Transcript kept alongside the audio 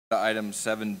Item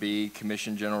 7B,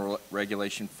 Commission General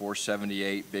Regulation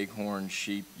 478, Bighorn,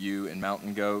 Sheep, Ewe, and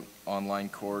Mountain Goat, online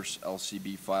course,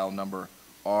 LCB file number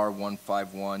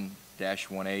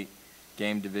R151-18,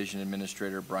 Game Division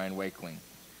Administrator Brian Wakeling.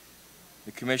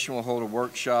 The Commission will hold a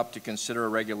workshop to consider a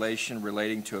regulation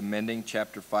relating to amending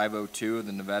Chapter 502 of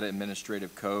the Nevada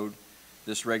Administrative Code.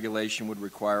 This regulation would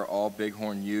require all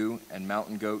Bighorn Ewe and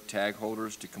Mountain Goat tag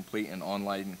holders to complete an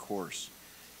online course.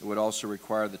 It would also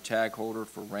require the tag holder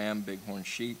for ram, bighorn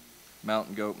sheep,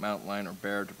 mountain goat, mountain lion, or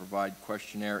bear to provide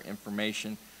questionnaire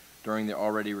information during the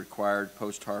already required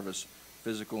post-harvest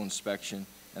physical inspection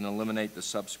and eliminate the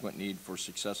subsequent need for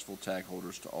successful tag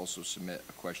holders to also submit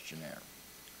a questionnaire.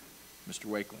 Mr.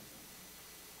 Wakeling.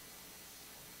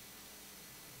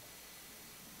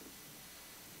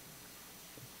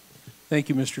 Thank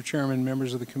you, Mr. Chairman,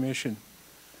 members of the Commission.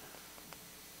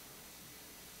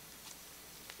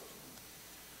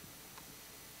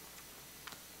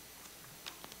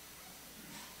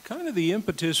 Kind of the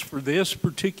impetus for this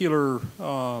particular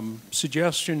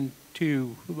suggestion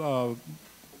to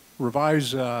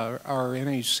revise our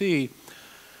NAC,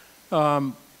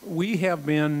 we have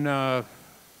been,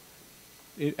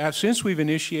 since we've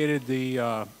initiated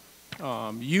the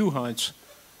ewe hunts,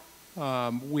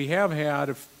 we have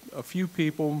had a few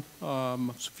people, a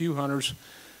few hunters,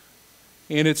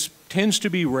 and it tends to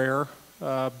be rare,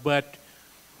 but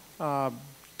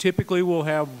typically we'll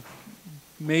have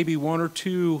maybe 1 or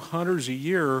 2 hunters a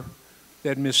year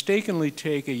that mistakenly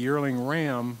take a yearling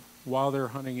ram while they're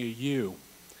hunting a ewe.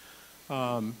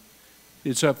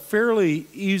 It's a fairly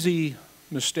easy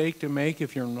mistake to make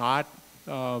if you're not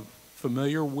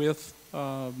familiar with,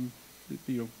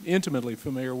 intimately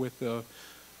familiar with the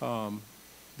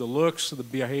looks, the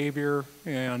behavior,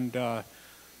 and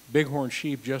bighorn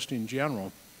sheep just in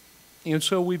general. And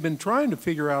so we've been trying to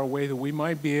figure out a way that we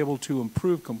might be able to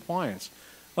improve compliance.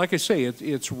 Like I say,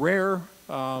 it's rare,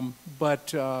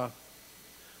 but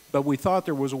we thought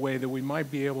there was a way that we might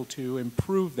be able to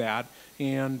improve that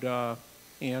and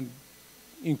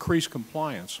increase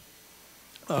compliance.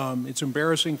 It's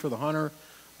embarrassing for the hunter.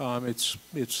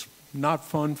 It's not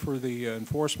fun for the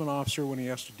enforcement officer when he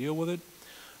has to deal with it.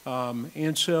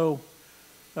 And so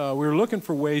we were looking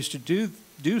for ways to do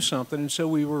something, and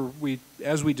so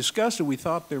as we discussed it, we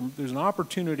thought there's an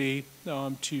opportunity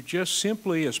to just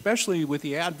simply, especially with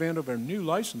the advent of a new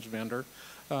license vendor,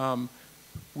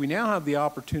 we now have the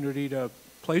opportunity to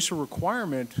place a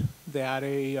requirement that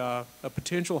a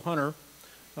potential hunter,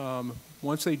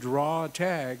 once they draw a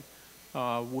tag,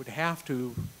 would have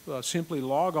to simply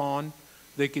log on.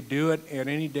 They could do it at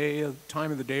any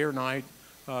time of the day or night,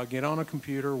 get on a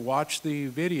computer, watch the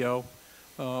video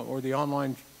or the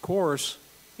online course,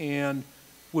 and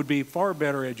would be far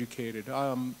better educated.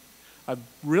 I've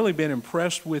really been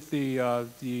impressed with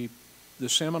the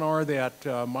seminar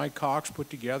that Mike Cox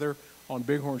put together on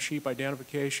bighorn sheep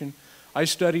identification. I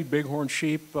studied bighorn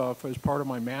sheep as part of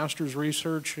my master's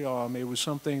research. It was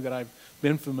something that I've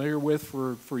been familiar with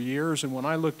for years, and when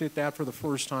I looked at that for the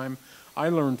first time, I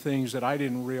learned things that I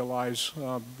didn't realize,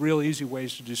 real easy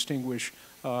ways to distinguish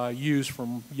ewes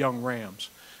from young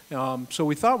rams. So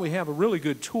we thought we have a really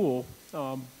good tool,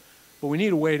 but we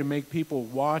need a way to make people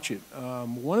watch it.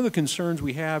 One of the concerns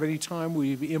we have anytime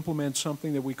we implement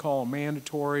something that we call a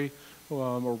mandatory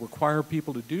or require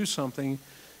people to do something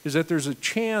is that there's a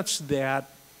chance that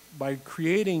by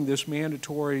creating this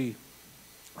mandatory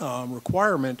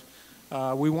requirement,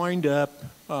 we wind up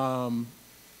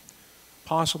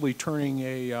possibly turning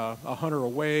a hunter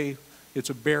away. It's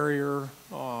a barrier.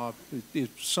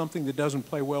 It's something that doesn't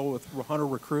play well with hunter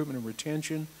recruitment and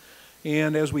retention.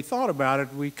 And as we thought about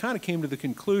it, we kind of came to the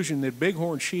conclusion that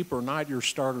bighorn sheep are not your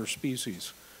starter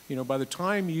species. You know, by the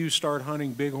time you start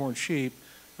hunting bighorn sheep,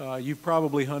 you've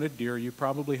probably hunted deer, you've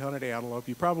probably hunted antelope,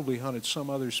 you probably hunted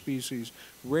some other species.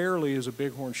 Rarely is a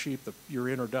bighorn sheep your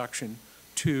introduction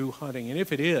to hunting. And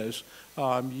if it is,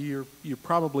 you're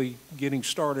probably getting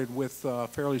started with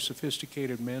fairly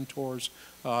sophisticated mentors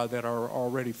that are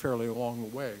already fairly along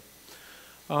the way.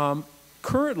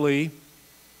 Currently,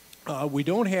 we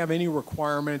don't have any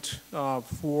requirement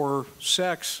for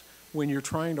sex when you're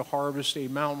trying to harvest a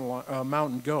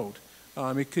mountain goat.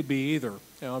 It could be either.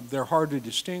 They're hard to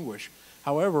distinguish.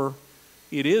 However,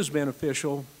 it is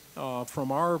beneficial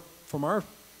from our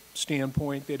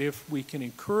standpoint that if we can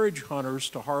encourage hunters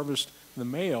to harvest the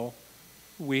male,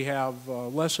 we have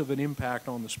less of an impact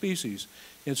on the species.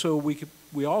 And so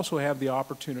we also have the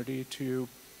opportunity to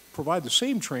provide the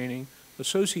same training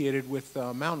associated with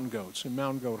mountain goats and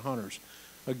mountain goat hunters.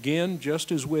 Again,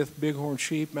 just as with bighorn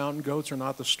sheep, mountain goats are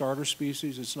not the starter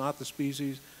species. It's not the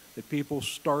species that people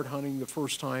start hunting the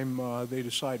first time they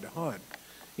decide to hunt.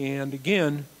 And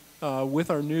again, with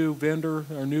our new vendor,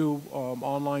 our new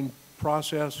online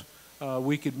process,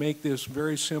 we could make this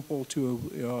very simple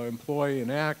to employ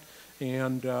and act.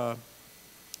 And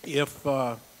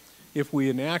if we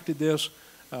enacted this,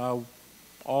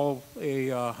 all a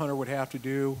hunter would have to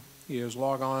do is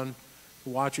log on,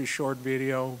 watch a short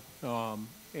video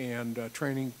and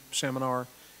training seminar,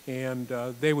 and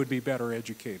they would be better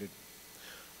educated.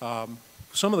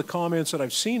 Some of the comments that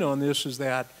I've seen on this is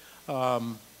that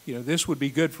this would be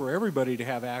good for everybody to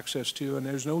have access to, and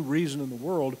there's no reason in the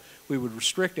world we would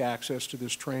restrict access to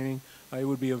this training. It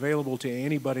would be available to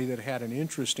anybody that had an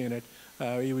interest in it.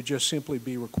 It would just simply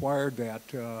be required that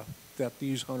that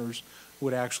these hunters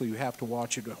would actually have to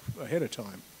watch it ahead of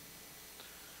time.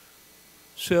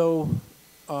 So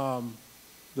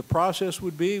the process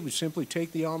would be we simply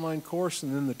take the online course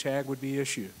and then the tag would be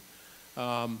issued.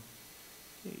 We're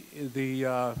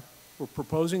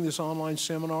proposing this online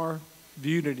seminar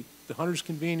viewed at the hunter's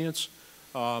convenience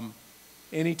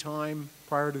anytime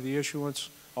prior to the issuance.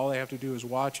 All they have to do is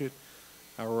watch it.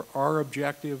 Our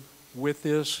objective with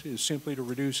this is simply to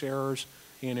reduce errors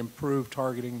and improve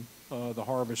targeting the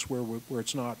harvest where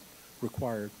it's not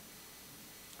required.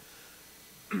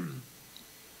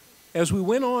 As we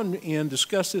went on and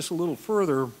discussed this a little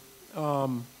further,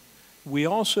 we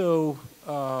also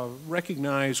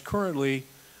recognize currently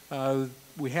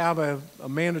we have a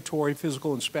mandatory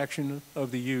physical inspection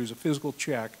of the ewes, a physical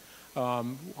check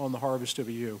on the harvest of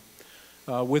a ewe.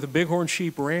 With a bighorn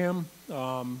sheep ram,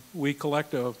 we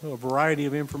collect a variety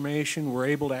of information. We're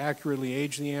able to accurately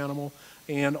age the animal,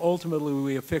 and ultimately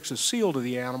we affix a seal to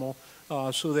the animal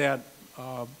so that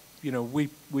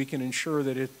we can ensure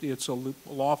that it's a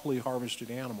lawfully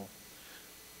harvested animal.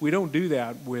 We don't do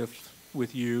that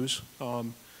with ewes.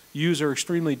 Ewes are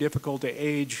extremely difficult to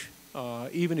age,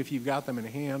 even if you've got them in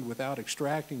hand without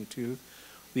extracting a tooth.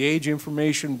 The age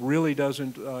information really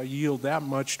doesn't yield that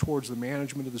much towards the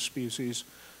management of the species.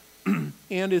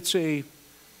 And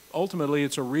ultimately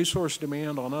it's a resource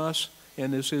demand on us,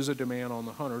 and this is a demand on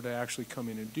the hunter to actually come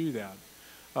in and do that.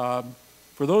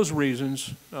 For those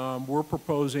reasons, we're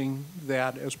proposing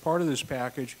that as part of this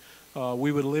package,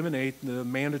 we would eliminate the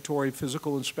mandatory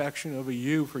physical inspection of a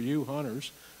ewe for ewe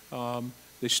hunters.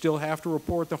 They still have to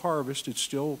report the harvest. It's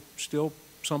still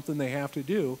something they have to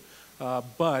do,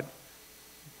 but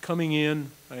coming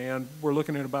in, and we're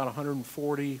looking at about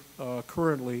 140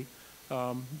 currently.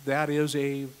 That is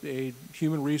a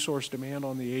human resource demand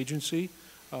on the agency,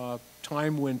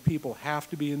 time when people have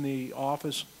to be in the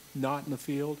office, not in the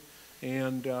field,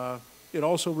 and it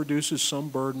also reduces some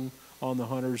burden on the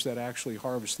hunters that actually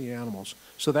harvest the animals.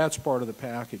 So that's part of the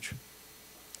package.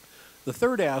 The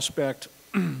third aspect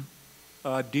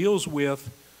deals with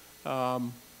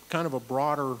kind of a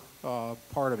broader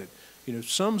part of it.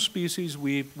 Some species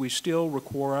we still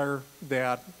require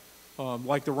that,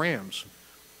 like the rams.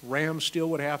 Rams still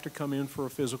would have to come in for a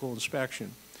physical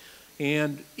inspection.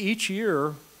 And each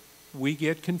year we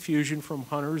get confusion from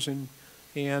hunters,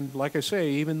 and like I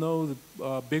say, even though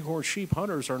the bighorn sheep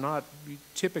hunters are not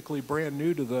typically brand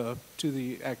new to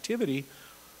the activity,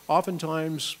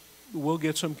 oftentimes we'll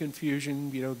get some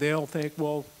confusion. They'll think,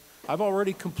 well, I've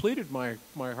already completed my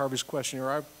harvest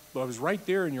questionnaire. I was right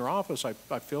there in your office. I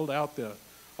filled out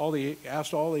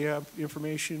asked all the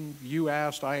information you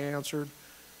asked, I answered,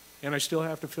 and I still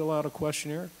have to fill out a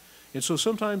questionnaire. And so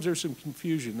sometimes there's some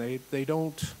confusion. They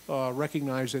don't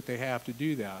recognize that they have to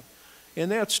do that. And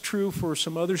that's true for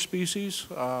some other species.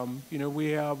 We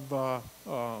have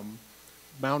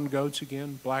mountain goats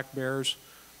again, black bears.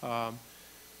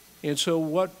 And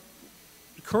so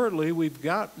currently we've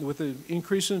got, with the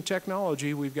increase in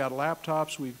technology, we've got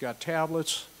laptops, we've got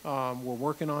tablets. We're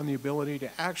working on the ability to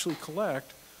actually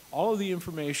collect all of the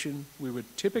information we would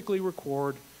typically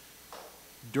record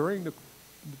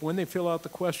when they fill out the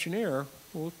questionnaire.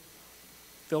 We'll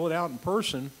fill it out in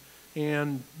person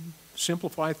and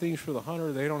simplify things for the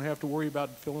hunter. They don't have to worry about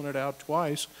filling it out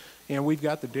twice, and we've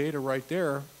got the data right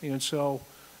there. And so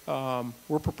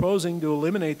we're proposing to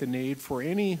eliminate the need for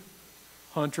any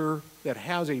hunter that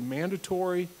has a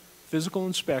mandatory physical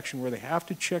inspection where they have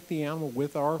to check the animal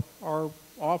with our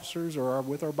officers or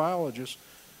with our biologists.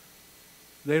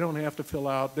 They don't have to fill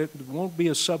out, there won't be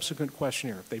a subsequent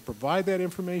questionnaire. If they provide that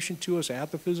information to us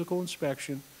at the physical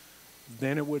inspection,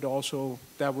 then it would also,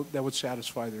 that would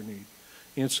satisfy their need.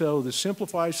 And so this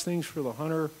simplifies things for the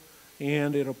hunter,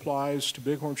 and it applies to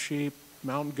bighorn sheep,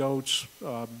 mountain goats,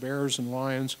 bears and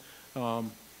lions.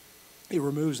 It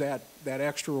removes that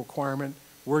extra requirement.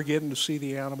 We're getting to see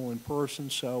the animal in person,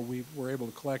 so we're able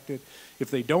to collect it. If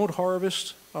they don't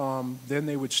harvest, then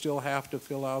they would still have to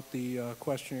fill out the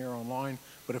questionnaire online,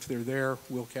 but if they're there,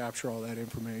 we'll capture all that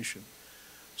information.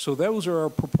 So those are our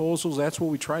proposals. That's what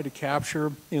we tried to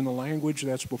capture in the language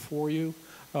that's before you.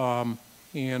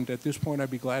 And at this point, I'd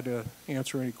be glad to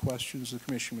answer any questions the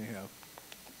commission may have.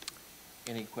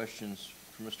 Any questions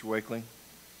for Mr. Wakeling?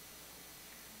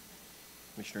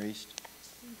 Commissioner East?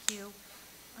 Thank you.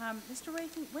 Mr.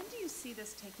 Wakeling, when do you see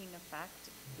this taking effect?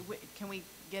 Can we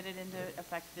get it into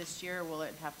effect this year, or will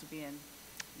it have to be in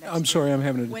next I'm sorry, year? I'm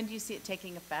having a... When do you see it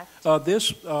taking effect?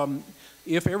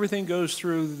 If everything goes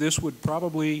through, this would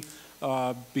probably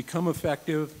become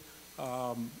effective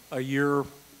a year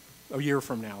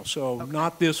from now. So Okay.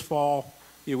 not this fall.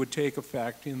 It would take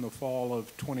effect in the fall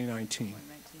of 2019.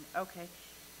 2019. Okay.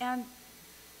 And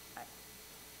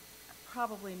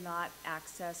probably not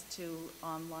access to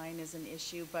online is an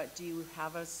issue, but do you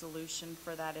have a solution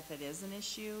for that if it is an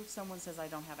issue? Someone says, I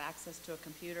don't have access to a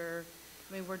computer.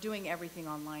 I mean, we're doing everything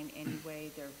online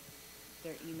anyway.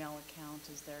 Their email account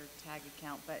is their tag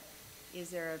account, but is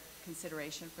there a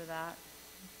consideration for that?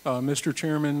 Mr.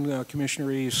 Chairman,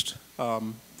 Commissioner East,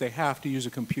 they have to use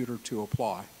a computer to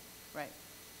apply. Right.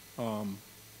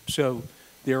 So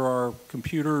there are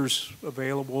computers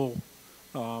available,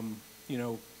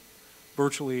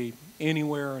 virtually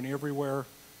anywhere and everywhere.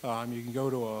 You can go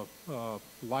to a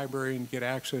library and get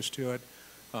access to it.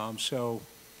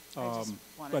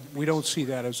 But we don't see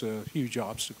that as a huge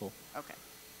obstacle. Okay.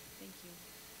 Thank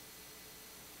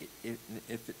you.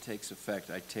 If it takes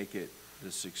effect, I take it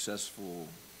the successful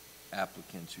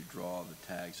applicants who draw the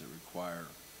tags that require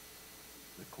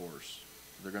the course,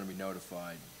 they're going to be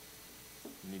notified,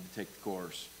 you need to take the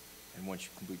course, and once you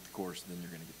complete the course, then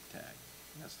you're going to get the tag.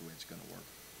 And that's the way it's going to work.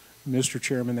 Mr.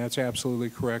 Chairman, that's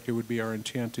absolutely correct. It would be our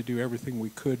intent to do everything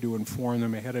we could to inform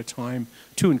them ahead of time,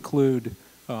 to include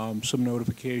some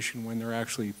notification when they're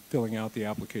actually filling out the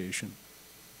application.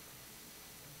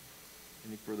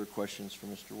 Any further questions for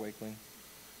Mr. Wakeling?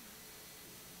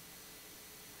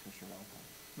 Commissioner Valentine?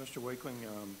 Mr. Wakeling,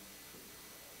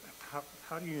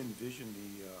 how do you envision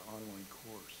the online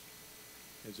course?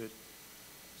 Is it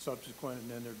subsequent,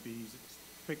 and then there'd be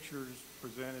pictures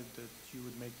presented that you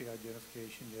would make the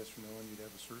identification, yes or no, and you'd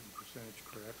have a certain percentage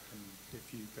correct, and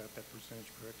if you got that percentage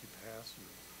correct, you pass?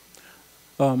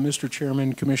 Mr.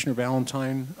 Chairman, Commissioner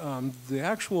Valentine, the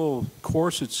actual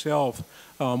course itself,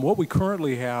 what we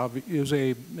currently have is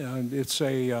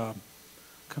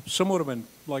somewhat of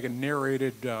like a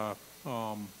narrated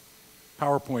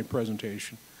PowerPoint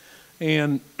presentation.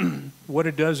 And what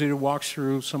it does is it walks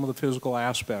through some of the physical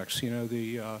aspects,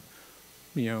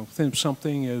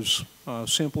 something as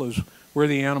simple as where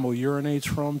the animal urinates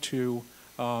from to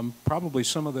probably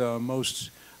some of the most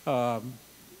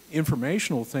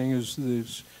informational thing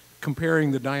is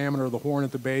comparing the diameter of the horn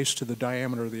at the base to the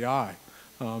diameter of the eye.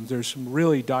 There's some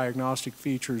really diagnostic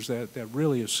features that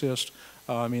really assist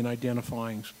in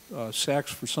identifying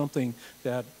sex for something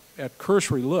that at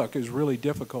cursory look is really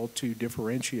difficult to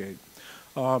differentiate.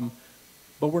 But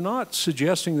we're not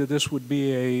suggesting that this would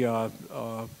be a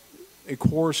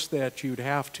course that you'd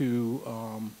have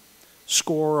to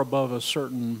score above a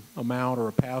certain amount or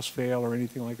a pass-fail or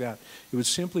anything like that. It would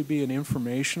simply be an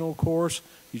informational course.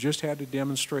 You just had to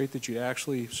demonstrate that you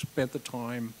actually spent the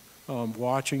time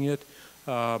watching it.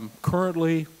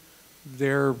 Currently,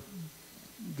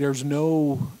 there's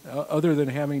no, other than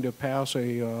having to pass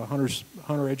a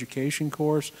hunter education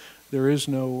course, there is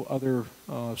no other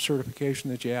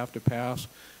certification that you have to pass.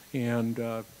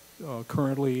 And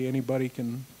currently, anybody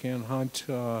can hunt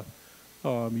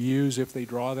use if they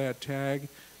draw that tag.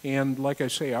 And like I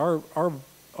say,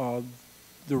 the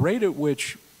rate at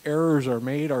which errors are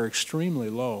made are extremely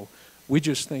low. We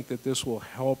just think that this will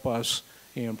help us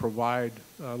and provide,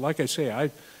 like I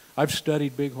say, I've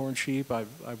studied bighorn sheep.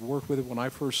 I've worked with it. When I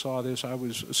first saw this, I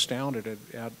was astounded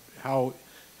at how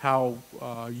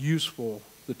useful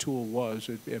the tool was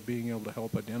at being able to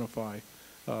help identify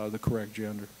the correct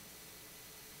gender.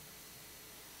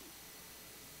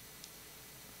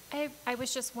 I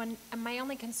was just my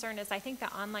only concern is I think the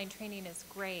online training is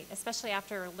great, especially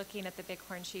after looking at the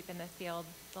bighorn sheep in the field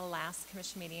the last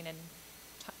commission meeting and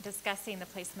discussing the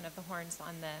placement of the horns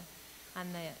on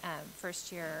the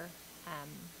first year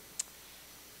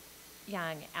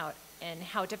young out and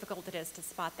how difficult it is to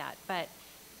spot that. But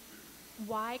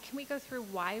can we go through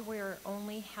why we're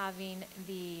only having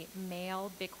the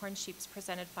male bighorn sheeps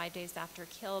presented 5 days after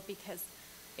kill? Because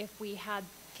if we had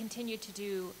continued to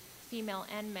do female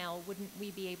and male, wouldn't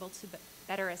we be able to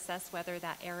better assess whether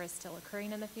that error is still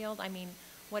occurring in the field? I mean,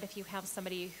 what if you have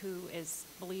somebody who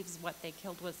believes what they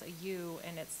killed was a ewe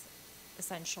and it's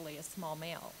essentially a small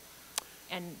male?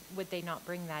 And would they not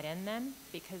bring that in then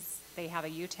because they have a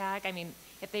U tag? I mean,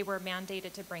 if they were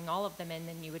mandated to bring all of them in,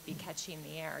 then you would be catching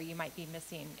the error. You might be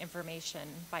missing information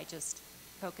by just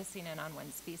focusing in on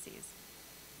one species.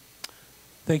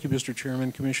 Thank you, Mr.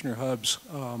 Chairman. Commissioner Hubbs.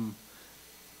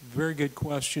 Very good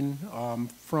question.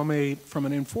 From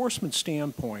an enforcement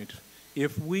standpoint,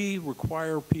 if we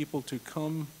require people to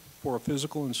come for a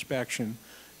physical inspection,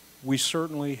 we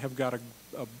certainly have got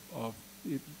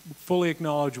fully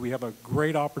acknowledge we have a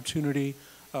great opportunity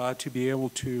to be able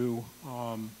to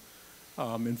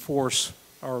enforce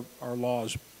our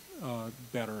laws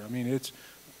better. I mean,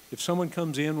 if someone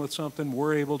comes in with something,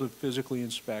 we're able to physically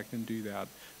inspect and do that.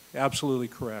 Absolutely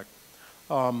correct.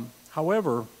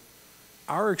 However,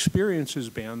 our experience has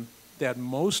been that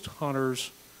most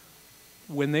hunters,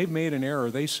 when they've made an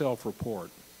error, they self-report.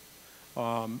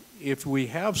 If we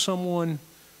have someone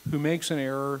who makes an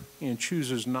error and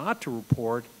chooses not to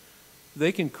report,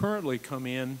 they can currently come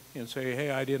in and say, hey,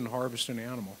 I didn't harvest an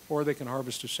animal, or they can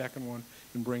harvest a second one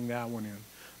and bring that one in.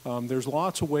 There's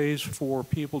lots of ways for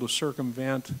people to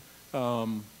circumvent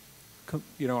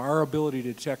our ability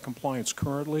to detect compliance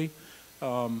currently.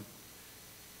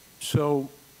 So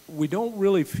we don't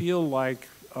really feel like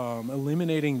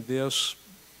eliminating this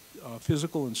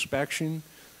physical inspection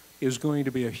is going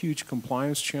to be a huge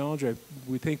compliance challenge.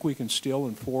 We think we can still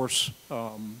enforce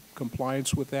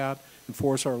compliance with that,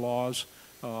 enforce our laws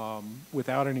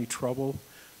without any trouble.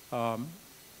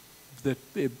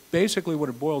 Basically what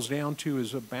it boils down to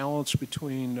is a balance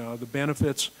between the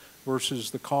benefits versus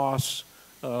the costs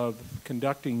of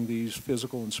conducting these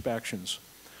physical inspections.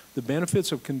 The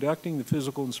benefits of conducting the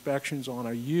physical inspections on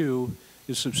a ewe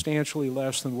is substantially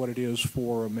less than what it is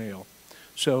for a male.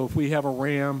 So if we have a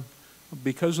ram,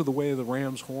 because of the way the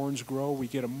ram's horns grow, we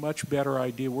get a much better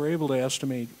idea. We're able to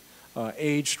estimate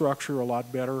age structure a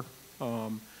lot better.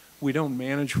 We don't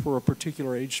manage for a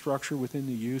particular age structure within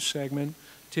the ewe segment.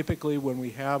 Typically, when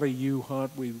we have a ewe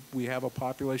hunt, we have a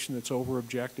population that's over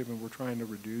objective and we're trying to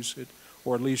reduce it,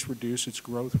 or at least reduce its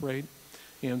growth rate.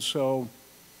 And so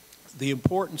the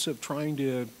importance of trying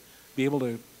to be able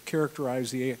to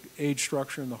characterize the age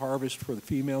structure and the harvest for the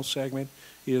female segment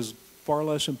is far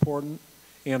less important,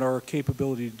 and our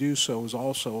capability to do so is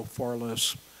also far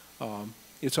less,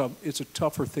 it's a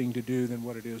tougher thing to do than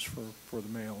what it is for the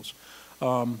males.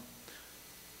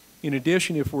 In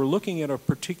addition, if we're looking at a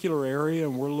particular area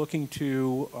and we're looking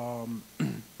to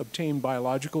obtain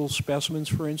biological specimens,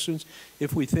 for instance,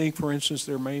 if we think, for instance,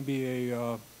 there may be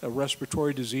a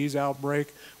respiratory disease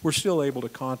outbreak, we're still able to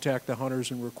contact the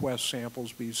hunters and request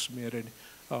samples be submitted.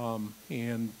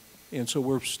 And so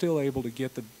we're still able to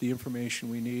get the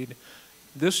information we need.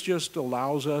 This just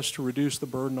allows us to reduce the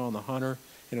burden on the hunter,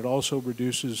 and it also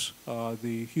reduces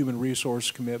the human resource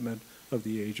commitment of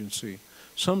the agency.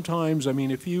 Sometimes, I mean,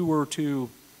 if you were to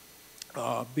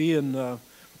be in the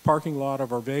parking lot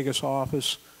of our Vegas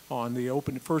office on the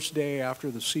first day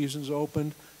after the season's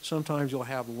opened, sometimes you'll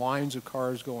have lines of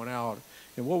cars going out.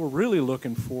 And what we're really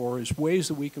looking for is ways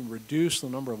that we can reduce the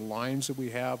number of lines that we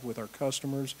have with our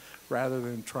customers rather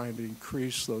than trying to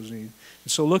increase those needs.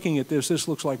 And so looking at this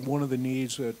looks like one of the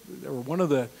needs that, or one of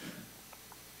the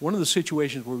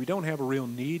situations where we don't have a real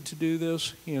need to do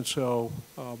this, and so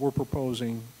we're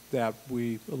proposing that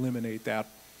we eliminate that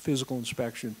physical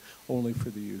inspection only for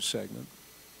the use segment.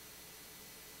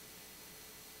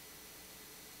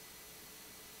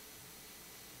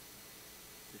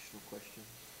 Additional questions?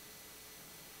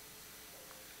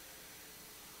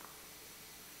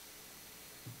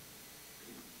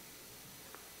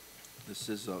 This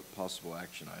is a possible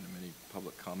action item. Any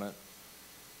public comment?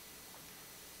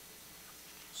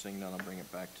 Seeing none, I'll bring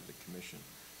it back to the commission.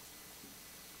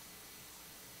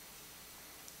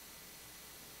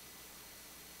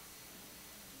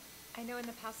 I know in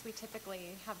the past we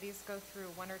typically have these go through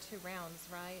 1 or 2 rounds,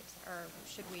 right? Or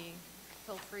should we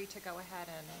feel free to go ahead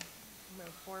and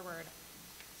move forward?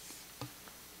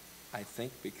 I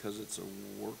think because it's a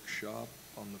workshop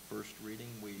on the first reading,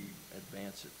 we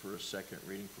advance it for a second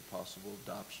reading for possible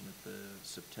adoption at the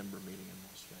September meeting in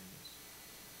Las Vegas.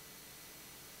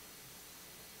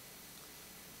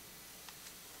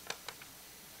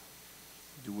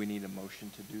 Do we need a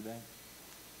motion to do that?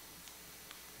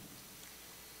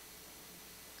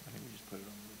 I think we just put it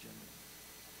on the agenda.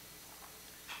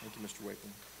 Thank you, Mr.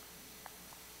 Wakeman.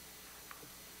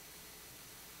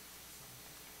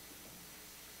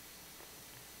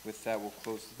 With that, we'll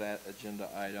close that agenda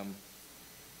item.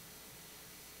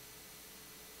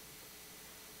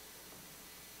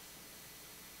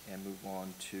 And move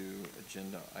on to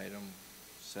agenda item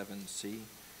 7C,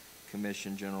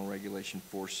 Commission General Regulation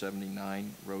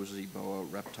 479, Rosy Boa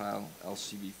Reptile,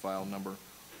 LCB file number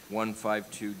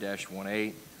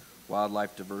 152-18,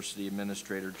 Wildlife Diversity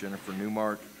Administrator Jennifer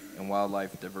Newmark, and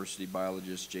Wildlife Diversity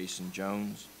Biologist Jason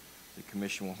Jones. The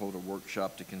commission will hold a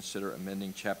workshop to consider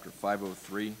amending Chapter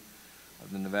 503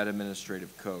 of the Nevada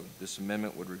Administrative Code. This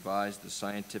amendment would revise the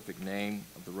scientific name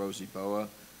of the rosy boa,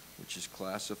 which is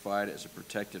classified as a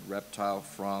protected reptile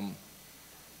from,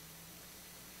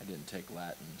 I didn't take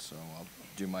Latin, so I'll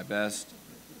do my best,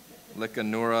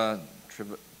 Lichanura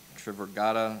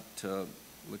trivirgata to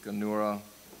Lichanura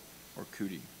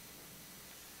orcudi.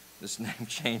 This name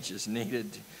change is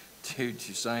needed due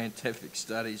to scientific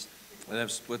studies that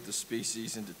have split the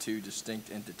species into two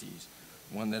distinct entities,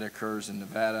 one that occurs in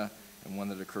Nevada and one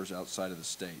that occurs outside of the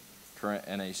state. Current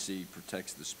NAC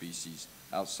protects the species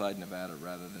outside Nevada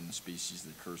rather than the species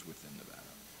that occurs within Nevada.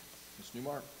 Ms.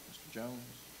 Newmark, Mr. Jones.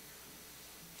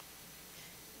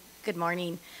 Good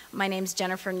morning. My name's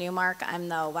Jennifer Newmark. I'm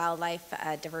the Wildlife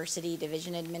Diversity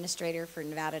Division Administrator for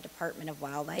Nevada Department of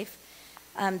Wildlife.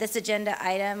 This agenda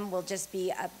item will just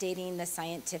be updating the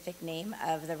scientific name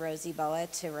of the rosy boa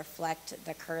to reflect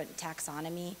the current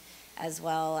taxonomy as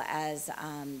well as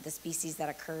the species that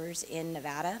occurs in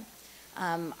Nevada.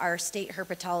 Our state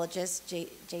herpetologist,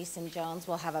 Jason Jones,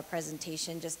 will have a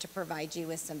presentation just to provide you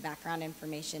with some background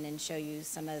information and show you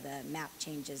some of the map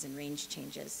changes and range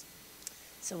changes.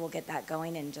 So we'll get that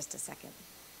going in just a second.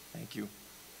 Thank you.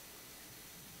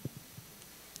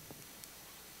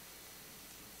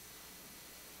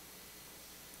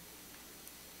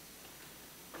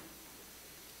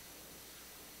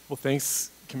 Well,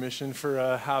 thanks, Commission,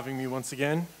 for having me once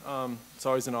again. It's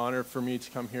always an honor for me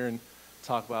to come here and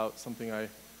talk about something I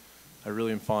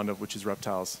really am fond of, which is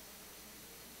reptiles.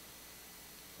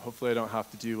 Hopefully I don't have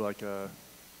to do like a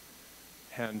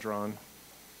hand-drawn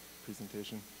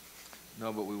presentation.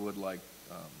 No, but we would like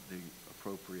the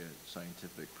appropriate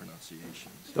scientific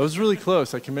pronunciations. That was really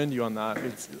close. I commend you on that.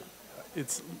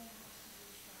 It's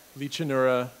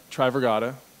Lichanura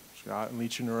trivirgata and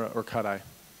Lichanura orcudi,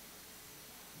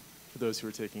 for those who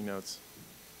are taking notes.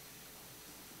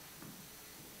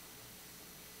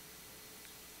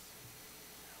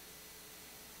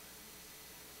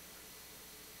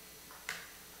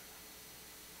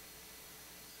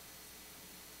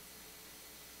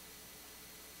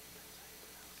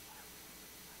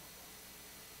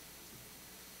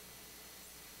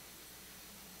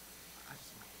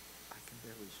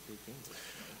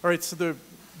 All right, so the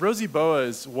rosy boa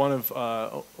is one of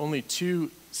only two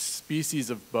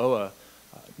species of boa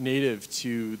native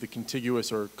to the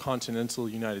contiguous or continental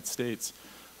United States.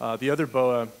 The other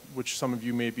boa, which some of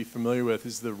you may be familiar with,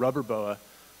 is the rubber boa.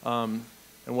 And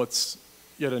what's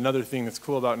yet another thing that's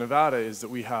cool about Nevada is that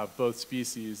we have both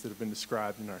species that have been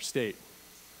described in our state.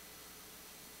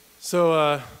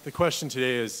 So the question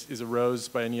today is a rose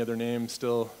by any other name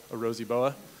still a rosy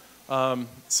boa?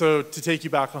 So to take you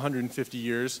back 150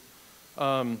 years,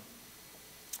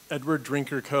 Edward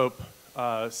Drinker Cope,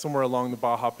 somewhere along the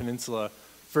Baja Peninsula,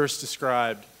 first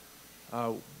described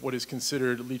what is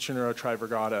considered Lichanura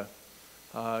trivirgata.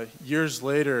 Years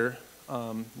later,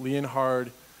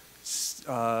 Leonhard,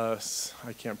 I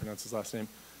can't pronounce his last name,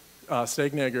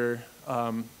 Stegnegger,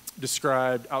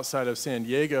 described outside of San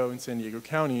Diego in San Diego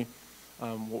County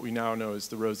what we now know as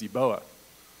the rosy boa.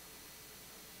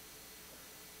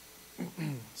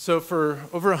 So for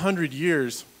over 100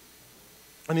 years,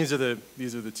 and these are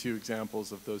the two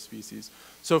examples of those species.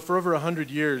 So for over 100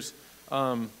 years,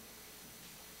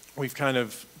 we've kind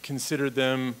of considered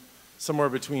them somewhere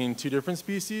between two different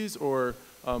species, or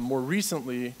more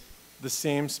recently, the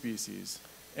same species.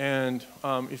 And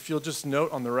if you'll just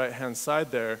note on the right-hand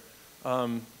side there,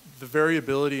 the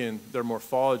variability in their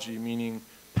morphology, meaning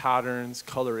patterns,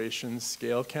 colorations,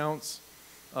 scale counts,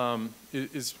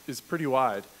 is pretty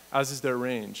wide, as is their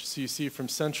range. So you see from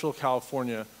central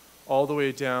California all the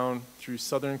way down through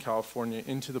southern California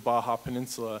into the Baja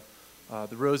Peninsula,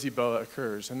 the rosy boa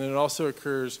occurs. And then it also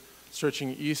occurs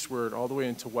stretching eastward all the way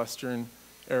into western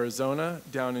Arizona,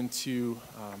 down into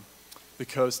the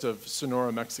coast of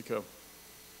Sonora, Mexico.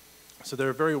 So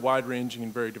they're a very wide-ranging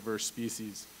and very diverse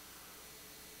species.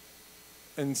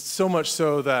 And so much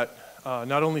so that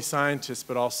not only scientists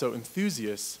but also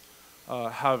enthusiasts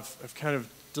have kind of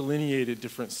delineated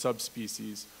different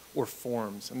subspecies or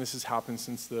forms, and this has happened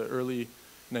since the early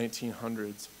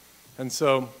 1900s. And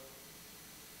so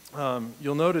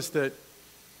you'll notice that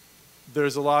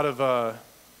there's a lot of,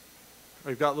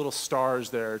 I've got little stars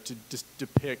there to just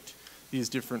depict these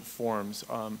different forms,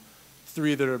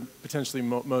 three that are potentially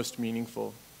most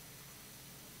meaningful.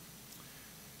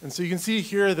 And so you can see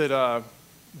here that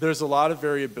there's a lot of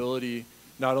variability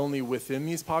not only within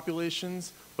these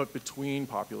populations, but between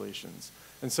populations.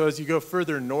 And so as you go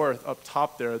further north, up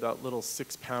top there, that little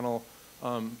 6-panel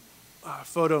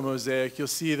photo mosaic, you'll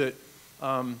see that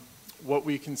what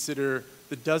we consider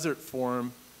the desert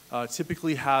form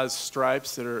typically has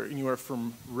stripes that are anywhere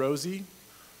from rosy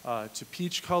to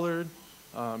peach colored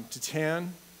to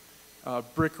tan,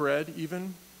 brick red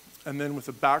even, and then with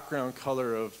a background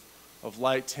color of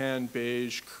light tan,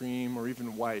 beige, cream, or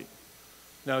even white.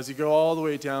 Now as you go all the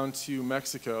way down to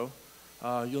Mexico,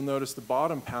 you'll notice the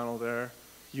bottom panel there,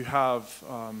 you have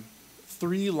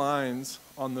 3 lines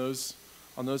on those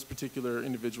particular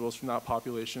individuals from that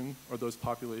population or those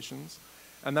populations.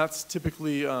 And that's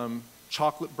typically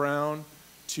chocolate brown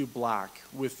to black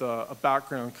with a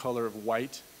background color of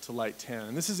white to light tan.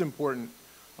 And this is important,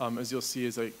 as you'll see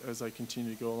as I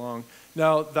continue to go along.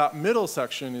 Now, that middle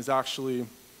section is actually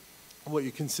what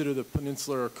you consider the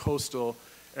peninsular or coastal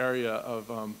area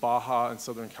of Baja and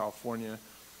Southern California.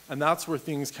 And that's where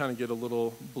things kind of get a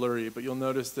little blurry. But you'll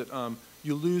notice that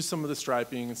you lose some of the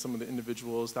striping in some of the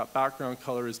individuals. That background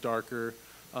color is darker.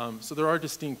 So there are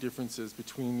distinct differences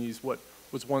between these, what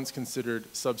was once considered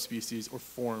subspecies or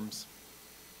forms.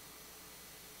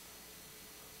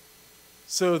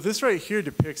 So this right here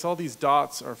depicts, all these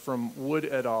dots are from Wood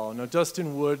et al. Now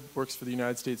Dustin Wood works for the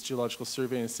United States Geological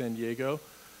Survey in San Diego.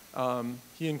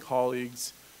 He and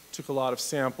colleagues took a lot of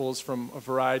samples from a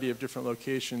variety of different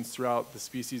locations throughout the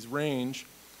species range,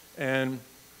 and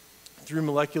through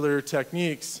molecular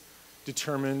techniques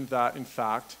determined that, in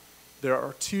fact, there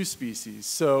are 2 species.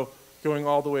 So going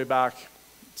all the way back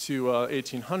to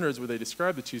 1800s, where they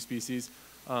described the 2 species,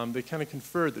 they kind of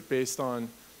conferred that based on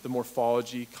the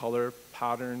morphology, color,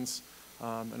 patterns,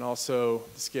 and also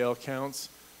the scale counts,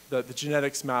 that the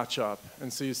genetics match up.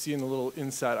 And so you see in the little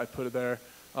inset I put it there,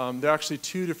 there are actually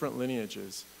 2 different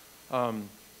lineages. And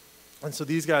so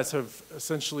these guys have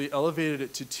essentially elevated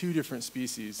it to 2 different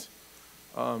species.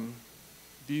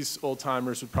 These old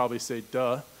timers would probably say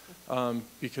duh,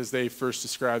 because they first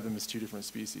described them as 2 different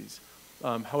species.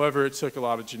 However, it took a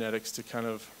lot of genetics to kind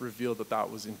of reveal that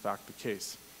that was in fact the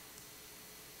case.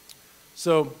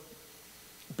 So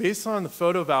based on the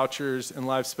photo vouchers and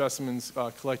live specimens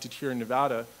collected here in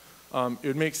Nevada, it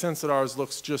would make sense that ours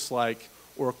looks just like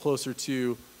or closer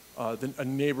to a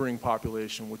neighboring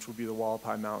population, which would be the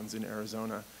Hualapai Mountains in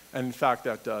Arizona. And in fact,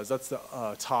 that does. That's the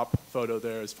top photo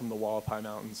there is from the Hualapai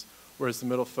Mountains, whereas the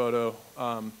middle photo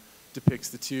depicts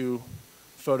the 2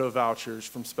 photo vouchers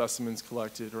from specimens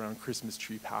collected around Christmas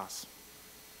Tree Pass.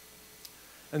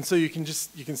 And so you can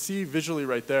see visually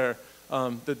right there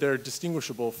that they're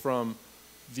distinguishable from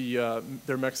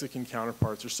their Mexican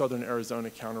counterparts or southern Arizona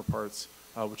counterparts,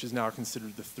 which is now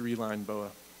considered the 3-line boa.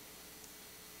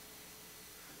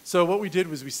 So what we did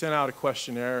was we sent out a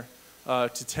questionnaire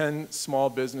to 10 small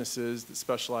businesses that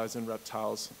specialize in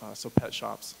reptiles, so pet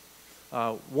shops.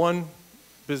 1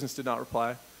 business did not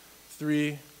reply.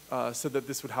 3 said that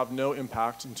this would have no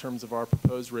impact in terms of our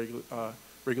proposed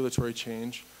regulatory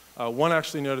change. 1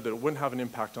 actually noted that it wouldn't have an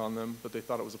impact on them, but they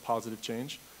thought it was a positive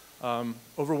change.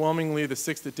 Overwhelmingly, the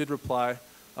 6 that did reply,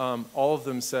 all of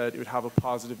them said it would have a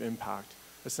positive impact,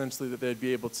 essentially that they'd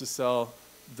be able to sell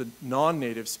the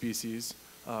non-native species,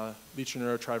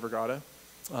 Litronura trivirgata,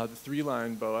 the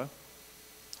 3-line boa,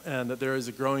 and that there is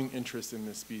a growing interest in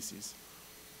this species.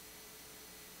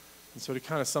 And so to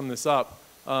kind of sum this up,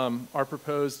 our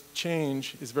proposed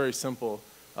change is very simple.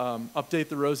 Update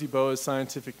the rosy boa's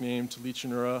scientific name to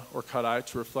Litronura or cut-eye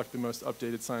to reflect the most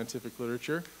updated scientific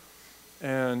literature.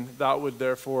 And that would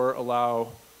therefore allow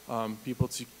people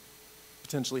to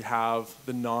potentially have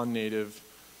the non-native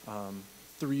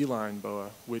 3-line boa,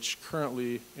 which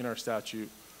currently in our statute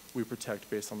we protect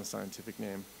based on the scientific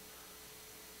name.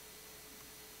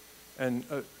 And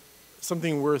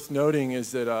something worth noting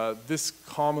is that this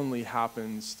commonly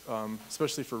happens,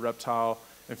 especially for reptile,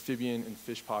 amphibian, and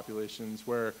fish populations,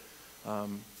 where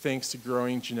thanks to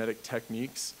growing genetic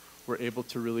techniques, we're able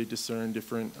to really discern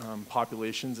different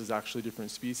populations as actually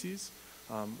different species.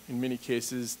 In many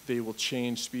cases, they will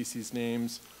change species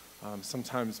names,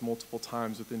 sometimes multiple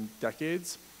times within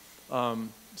decades.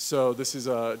 So this is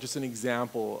just an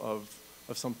example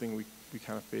of something we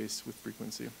kind of face with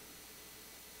frequency.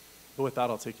 But with that,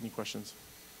 I'll take any questions.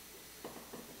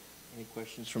 Any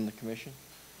questions from the commission?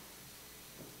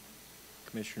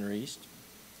 Commissioner East?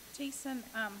 Jason,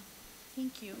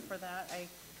 thank you for that. I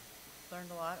learned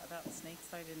a lot about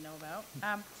snakes I didn't know about.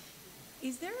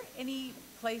 Is there any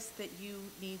place that you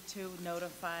need to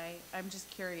notify? I'm just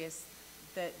curious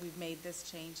that we've made this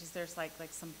change. Is there like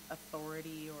some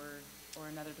authority or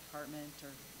another department or?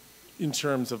 In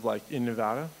terms of like in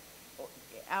Nevada?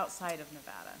 Outside of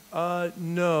Nevada?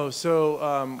 No.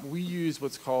 So we use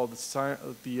what's called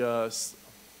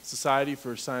Society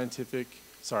for Scientific,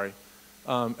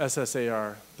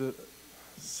 SSAR, the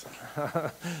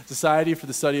Society for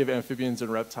the Study of Amphibians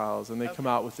and Reptiles, and they come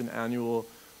out with an annual,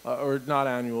 or not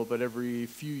annual, but every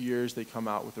few years they come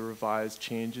out with the revised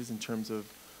changes in terms of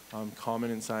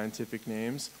common and scientific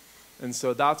names. And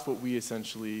so that's what we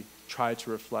essentially try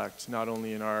to reflect, not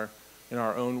only in our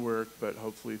own work, but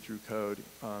hopefully through code,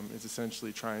 is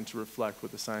essentially trying to reflect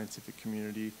what the scientific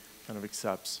community kind of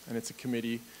accepts. And it's a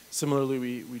committee.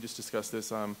 Similarly, we just discussed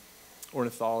this,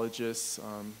 ornithologists,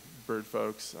 bird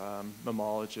folks,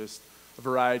 mammalogists, a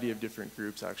variety of different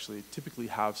groups actually typically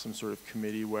have some sort of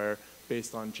committee where,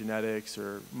 based on genetics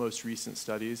or most recent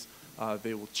studies,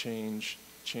 they will change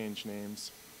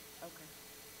names. Okay.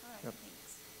 All right, Yep.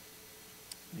 thanks.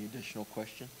 Any additional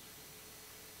questions?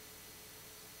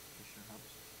 Commissioner Hobbs?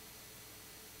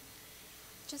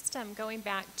 Just going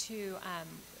back to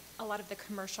a lot of the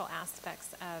commercial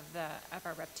aspects of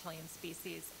our reptilian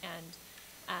species and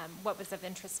what was of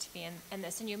interest to me in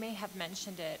this, and you may have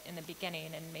mentioned it in the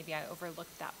beginning and maybe I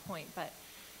overlooked that point, but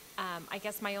I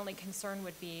guess my only concern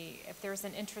would be if there's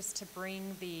an interest to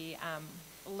bring the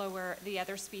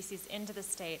other species into the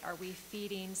state, are we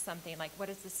feeding something? Like, what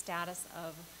is the status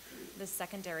of the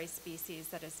secondary species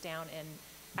that is down in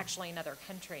actually another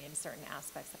country in certain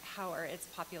aspects? How are its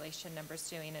population numbers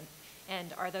doing?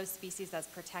 And are those species as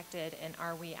protected? And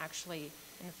are we actually,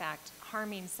 in fact,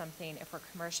 harming something if we're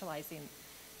commercializing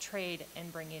trade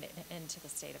and bringing it into the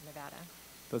state of Nevada?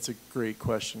 That's a great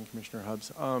question, Commissioner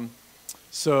Hubbs.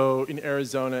 So in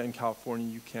Arizona and California,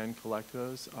 you can collect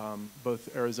those.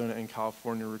 Both Arizona and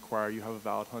California require you have a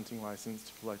valid hunting license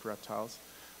to collect reptiles.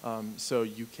 So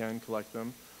you can collect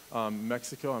them.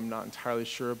 Mexico, I'm not entirely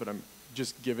sure, but I'm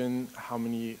just given how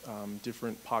many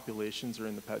different populations are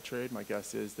in the pet trade, my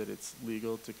guess is that it's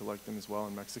legal to collect them as well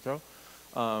in Mexico.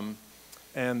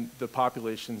 And the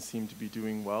populations seem to be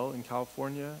doing well in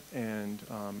California and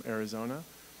Arizona.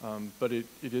 But it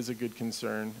is a good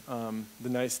concern. The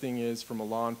nice thing is, from a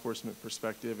law enforcement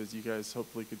perspective, as you guys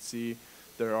hopefully could see,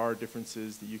 there are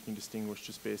differences that you can distinguish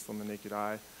just based on the naked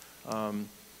eye.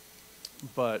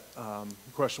 But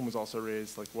the question was also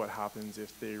raised, like, what happens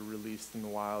if they're released in the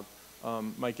wild?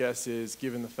 My guess is,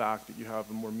 given the fact that you have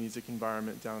a more mesic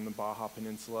environment down in the Baja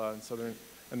Peninsula and southern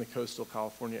and the coastal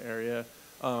California area,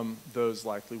 those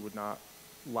likely would not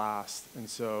last. And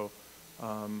so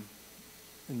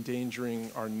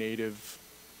endangering our native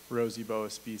rosy boa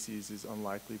species is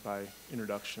unlikely by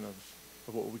introduction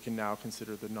of what we can now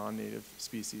consider the non-native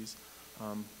species.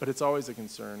 But it's always a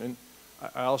concern. And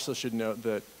I also should note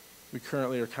that we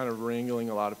currently are kind of wrangling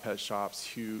a lot of pet shops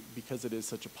who, because it is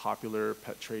such a popular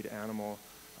pet trade animal,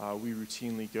 we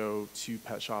routinely go to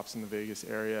pet shops in the Vegas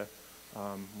area.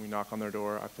 We knock on their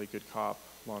door. I play good cop.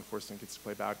 Law enforcement gets to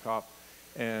play bad cop.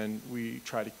 And we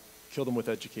try to kill them with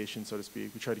education, so to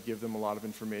speak. We try to give them a lot of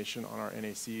information on our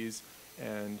NACs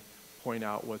and point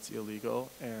out what's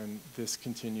illegal. And this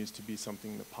continues to be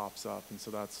something that pops up. And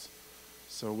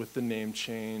so with the name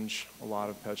change, a lot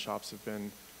of pet shops have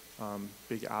been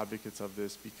big advocates of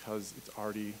this because it's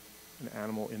already an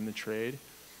animal in the trade.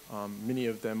 Many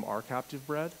of them are captive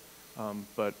bred,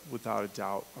 but without a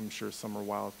doubt, I'm sure some are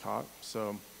wild caught.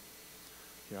 So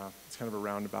yeah, it's kind of a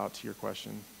roundabout to your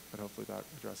question, but hopefully that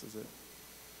addresses it.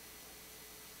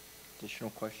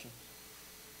 Additional questions?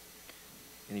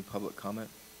 Any public comment?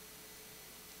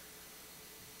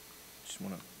 Just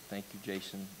want to thank you,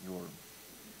 Jason. Your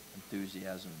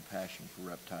enthusiasm and passion for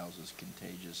reptiles is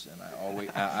contagious, and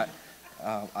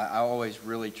I always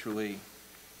really truly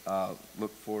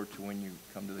look forward to when you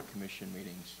come to the commission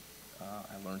meetings.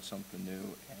 I learn something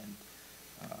new, and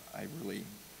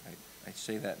I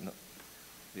say that in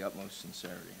the utmost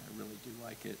sincerity. I really do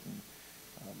like it, and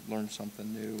learn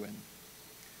something new. And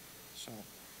so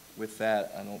with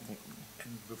that, I don't think...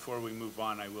 And before we move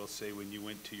on, I will say, when you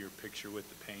went to your picture with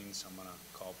the pains, I'm going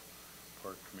to call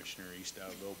poor Commissioner East out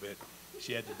a little bit.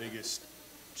 She had the biggest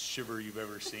shiver you've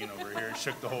ever seen over here. It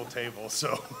shook the whole table.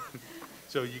 So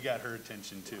you got her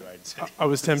attention too, I'd say. I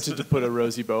was tempted to put a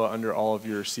rosy boa under all of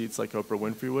your seats like Oprah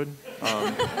Winfrey would,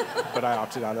 but I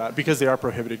opted out of that because they are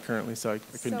prohibited currently, so I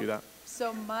couldn't do that.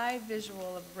 So my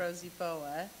visual of Rosie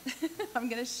Boa, I'm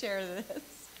going to share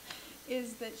this,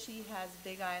 is that she has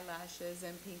big eyelashes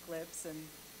and pink lips and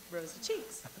rosy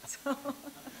cheeks. So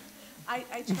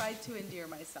I tried to endear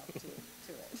myself to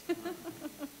it.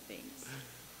 Thanks.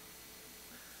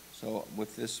 So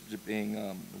with this being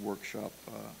the workshop,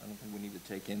 I don't think we need to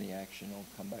take any action. I'll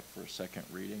come back for a second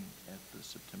reading at the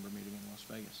September meeting in Las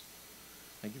Vegas.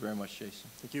 Thank you very much, Jason.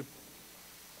 Thank you.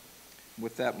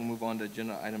 With that, we'll move on to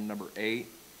agenda item number 8,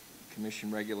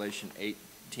 Commission Regulation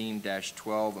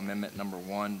 7B-9 Amendment Number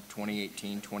 1,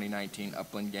 2018-2019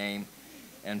 Upland Game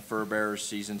and Fur Bearers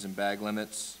Seasons and Bag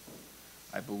Limits.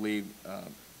 I believe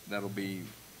that'll be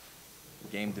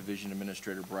Game Division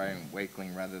Administrator Brian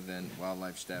Wakeling rather than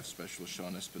Wildlife Staff Specialist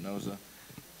Sean Espinoza.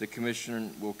 The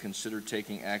Commission will consider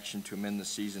taking action to amend the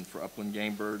season for upland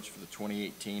game birds for the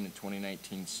 2018 and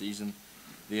 2019 season.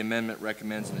 The amendment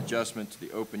recommends an adjustment to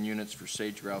the open units for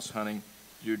sage grouse hunting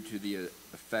due to the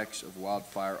effects of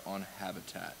wildfire on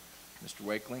habitat. Mr.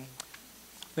 Wakeling?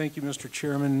 Thank you, Mr.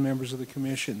 Chairman, members of the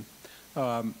Commission.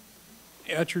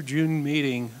 At your June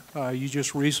meeting, you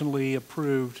just recently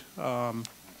approved CR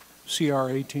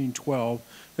 1812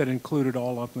 that included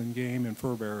all upland game and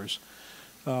fur bearers.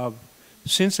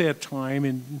 Since that time,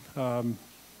 and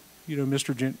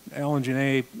Mr. Alan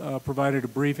Janae provided a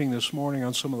briefing this morning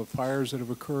on some of the fires that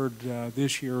have occurred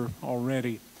this year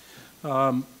already.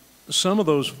 Some of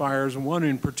those fires, and one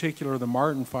in particular, the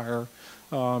Martin Fire,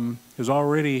 has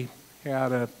already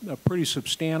had a pretty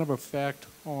substantive effect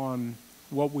on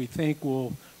what we think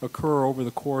will occur over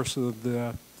the course of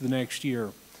the next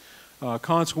year.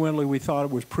 Consequently, we thought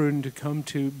it was prudent to come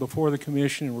before the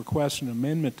Commission and request an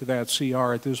amendment to that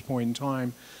CR at this point in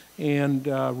time, and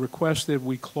request that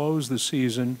we close the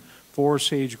season for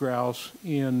sage grouse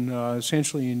in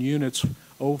essentially in units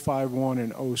 051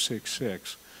 and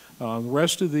 066. The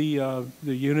rest of the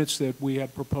units that we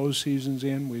had proposed seasons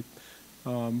in, we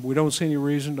don't see any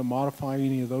reason to modify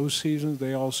any of those seasons.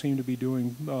 They all seem to be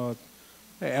doing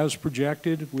as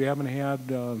projected. We haven't had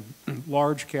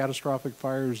large catastrophic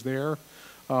fires there.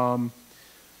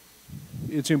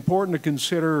 It's important to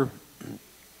consider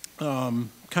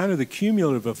kind of the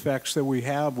cumulative effects that we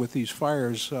have with these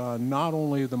fires, not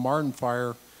only the Martin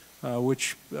Fire,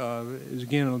 which is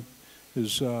again,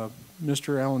 as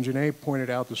Mr. Alan Janae pointed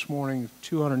out this morning,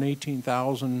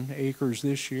 218,000 acres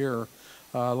this year.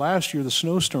 Last year, the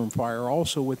Snowstorm Fire,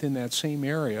 also within that same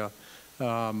area,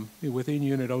 within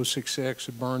Unit 066,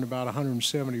 it burned about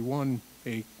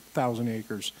 171,000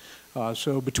 acres.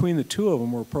 So between the two of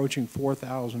them, we're approaching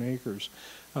 4,000 acres.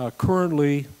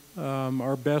 Currently,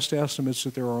 our best estimates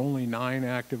that there are only 9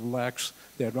 active LECs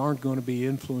that aren't going to be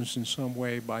influenced in some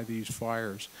way by these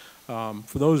fires.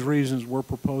 For those reasons, we're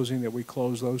proposing that we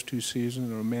close those 2 seasons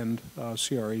and amend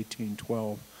CR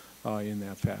 1812 in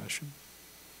that fashion.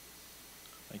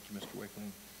 Thank you, Mr.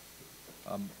 Wakeling.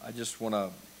 I just want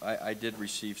to, I did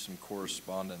receive some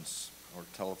correspondence or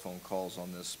telephone calls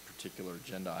on this particular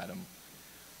agenda item,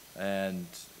 and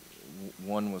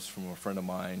one was from a friend of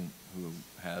mine who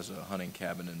has a hunting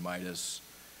cabin in Midas,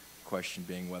 question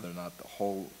being whether or not the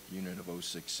whole unit of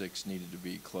 066 needed to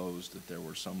be closed, that there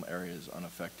were some areas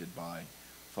unaffected by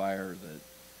fire, that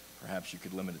perhaps you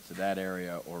could limit it to that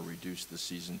area or reduce the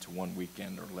season to 1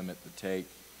 weekend or limit the take.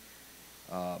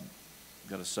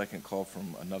 Got a second call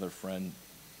from another friend,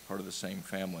 part of the same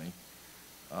family,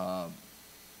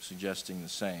 suggesting the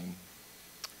same.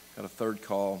 Got a third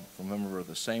call from a member of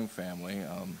the same family,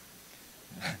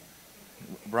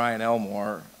 Brian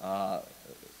Elmore,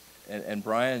 and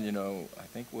Brian, I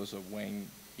think was a Wayne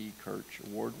E. Kirch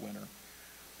Award winner,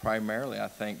 primarily, I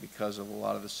think, because of a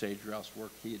lot of the sage grouse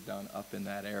work he had done up in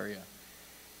that area.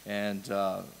 And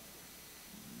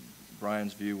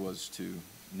Brian's view was to,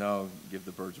 no, give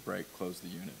the birds a break, close the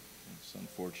unit. It's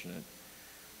unfortunate.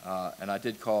 And I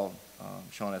did call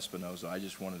Sean Espinoza. I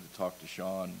just wanted to talk to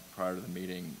Sean prior to the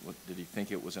meeting. Did he think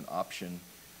it was an option?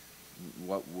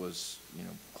 What was,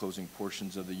 closing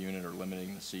portions of the unit or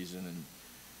limiting the season? And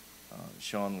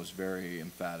Sean was very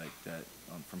emphatic that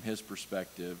from his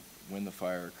perspective, when the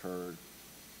fire occurred,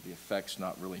 the effects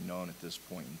not really known at this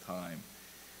point in time,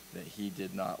 that he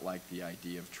did not like the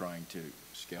idea of trying to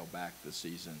scale back the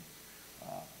season,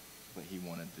 but he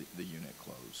wanted the unit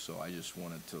closed. So I just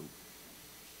wanted to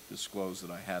disclose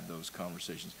that I had those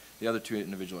conversations. The other 2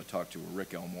 individuals I talked to were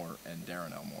Rick Elmore and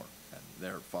Darren Elmore, and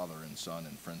their father and son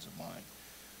and friends of mine.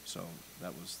 So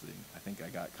that was I think I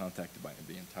got contacted by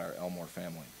the entire Elmore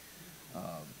family.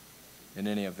 In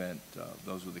any event,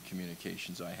 those were the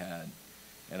communications I had.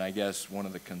 And I guess one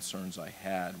of the concerns I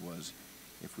had was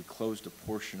if we closed a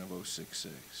portion of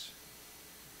 066,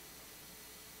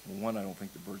 well, one, I don't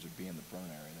think the birds would be in the burn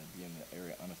area. They'd be in the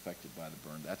area unaffected by the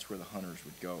burn. That's where the hunters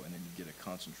would go, and then you'd get a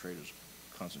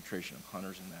concentration of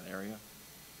hunters in that area,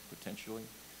 potentially.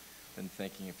 Then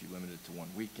thinking if you limited it to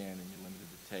 1 weekend and you limited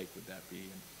the take, would that be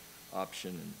an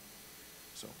option? And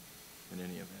so, in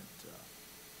any event,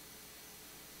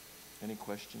 any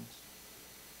questions?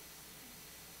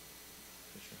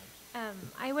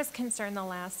 I was concerned the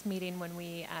last meeting when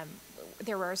we,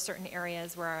 there were certain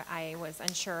areas where I was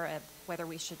unsure of whether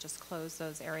we should just close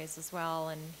those areas as well.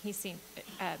 And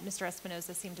Mr.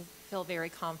 Espinoza seemed to feel very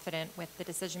confident with the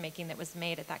decision-making that was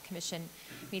made at that commission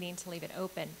meeting to leave it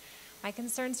open. My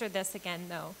concerns are this again,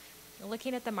 though.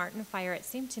 Looking at the Martin fire, it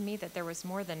seemed to me that there was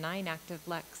more than 9 active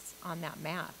LECs on that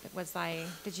map.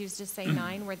 Did you just say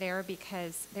 9 were there?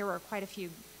 Because there were quite a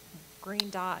few green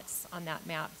dots on that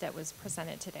map that was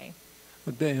presented today.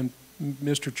 And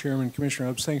Mr. Chairman, Commissioner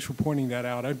Hubbs, thanks for pointing that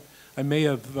out. I may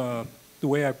have, the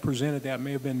way I presented that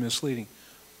may have been misleading.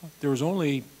 There was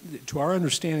only, to our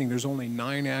understanding, there's only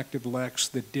 9 active LECs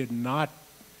that did not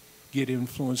get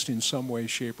influenced in some way,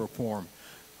 shape, or form.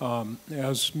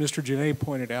 As Mr. Janae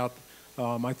pointed out,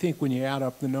 I think when you add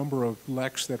up the number of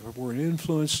LECs that were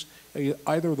influenced,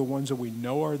 either the ones that we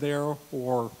know are there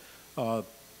or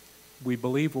we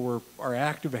believe are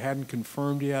active, hadn't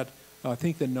confirmed yet, I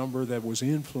think the number that was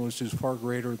influenced is far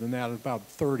greater than that, about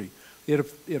 30. It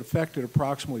affected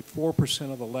approximately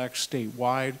 4% of the LECs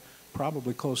statewide,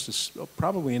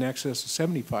 probably in excess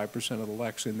of 75% of the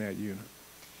LECs in that unit.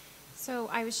 So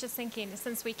I was just thinking,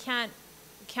 since we can't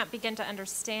begin to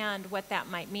understand what that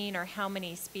might mean or how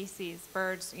many species,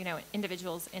 birds,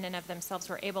 individuals in and of themselves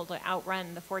were able to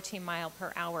outrun the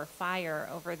 14-mile-per-hour fire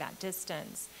over that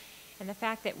distance. And the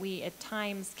fact that we at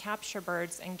times capture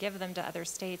birds and give them to other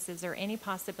states, is there any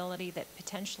possibility that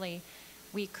potentially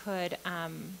we could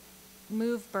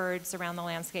move birds around the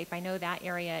landscape? I know that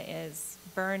area is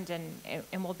burned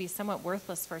and will be somewhat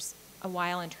worthless for a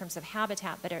while in terms of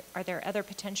habitat, but are there other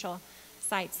potential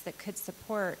sites that could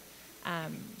support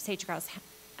sage-grouse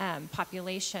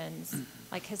populations,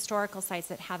 like historical sites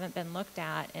that haven't been looked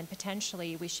at, and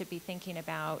potentially we should be thinking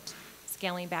about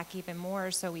scaling back even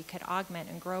more so we could augment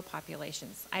and grow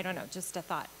populations? I don't know, just a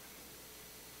thought.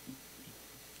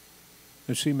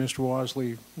 I see Mr.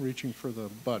 Wasley reaching for the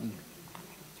button.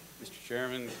 Mr.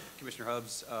 Chairman, Commissioner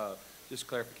Hubbs, just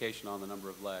clarification on the number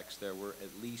of LECs. There were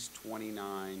at least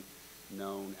 29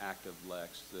 known active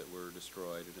LECs that were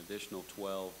destroyed, an additional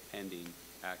 12 pending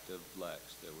active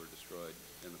LECs that were destroyed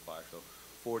in the fire. So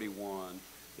 41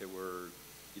 that were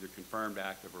either confirmed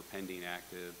active or pending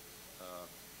active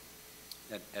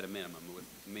at a minimum, with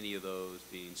many of those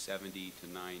being 70 to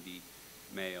 90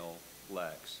 male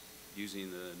LECs.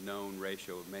 Using the known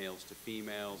ratio of males to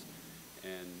females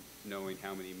and knowing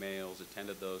how many males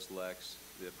attended those LECs,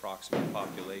 the approximate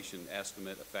population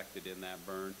estimate affected in that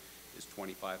burn is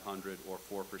 2,500 or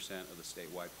 4% of the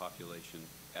statewide population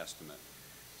estimate.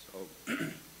 So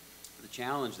the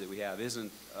challenge that we have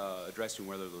isn't addressing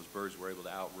whether those birds were able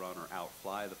to outrun or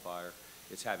outfly the fire.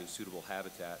 It's having suitable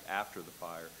habitat after the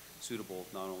fire, suitable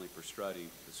not only for strutting,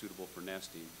 but suitable for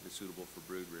nesting and suitable for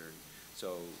brood rearing.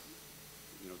 So,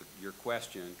 your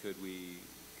question, could we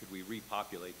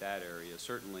repopulate that area?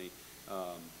 Certainly,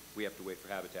 we have to wait for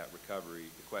habitat recovery.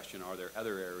 The question, are there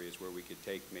other areas where we could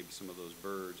take maybe some of those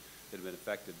birds that have been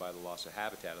affected by the loss of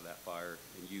habitat of that fire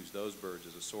and use those birds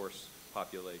as a source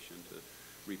population to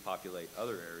repopulate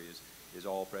other areas, is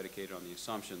all predicated on the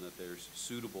assumption that there's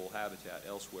suitable habitat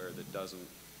elsewhere that doesn't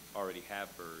already have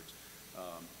birds,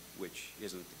 which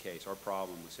isn't the case. Our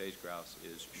problem with sage-grouse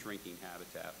is shrinking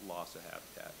habitat, loss of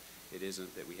habitat. It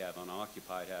isn't that we have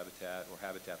unoccupied habitat or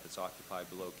habitat that's occupied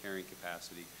below carrying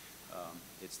capacity.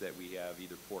 It's that we have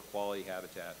either poor quality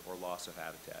habitat or loss of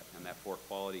habitat, and that poor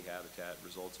quality habitat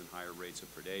results in higher rates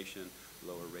of predation,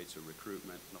 lower rates of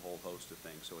recruitment, and a whole host of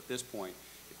things. So at this point,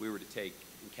 if we were to take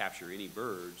and capture any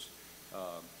birds,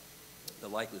 the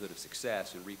likelihood of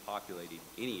success in repopulating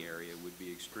any area would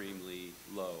be extremely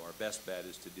low. Our best bet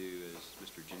is to do, as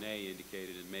Mr. Janae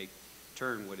indicated, and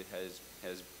turn what it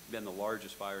has been the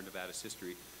largest fire in Nevada's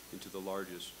history into the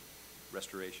largest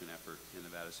restoration effort in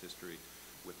Nevada's history,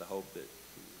 with the hope that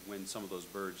when some of those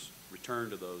birds return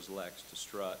to those LECs to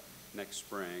strut next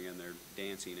spring and they're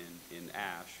dancing in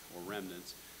ash or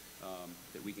remnants,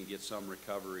 that we can get some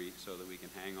recovery so that we can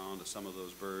hang on to some of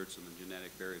those birds and the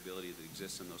genetic variability that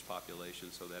exists in those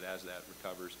populations, so that as that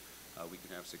recovers, we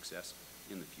can have success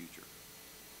in the future.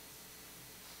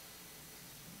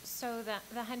 So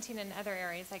the hunting in other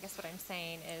areas, I guess what I'm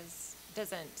saying is,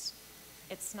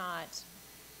 it's not,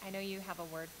 I know you have a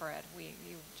word for it,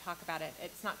 you talk about it,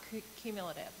 it's not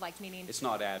cumulative, like meaning. It's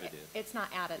not additive. It's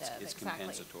not additive, it's exactly.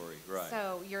 Compensatory, right.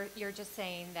 So you're just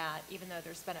saying that even though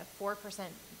there's been a 4%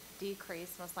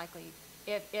 decrease, most likely,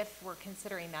 if we're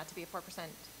considering that to be a 4%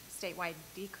 statewide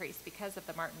decrease because of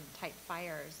the Martin-type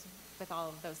fires, with all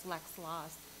of those LECs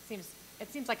lost,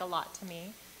 it seems like a lot to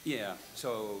me. Yeah,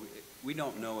 so we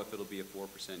don't know if it'll be a 4%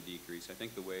 decrease. I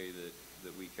think the way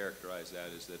that we characterize that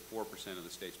is that 4% of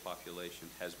the state's population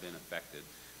has been affected.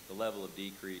 The level of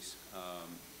decrease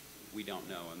we don't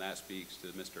know, and that speaks to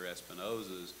Mr.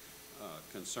 Espinoza's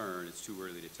concern. It's too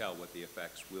early to tell what the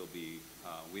effects will be.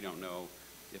 We don't know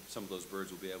if some of those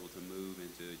birds will be able to move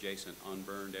into adjacent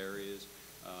unburned areas,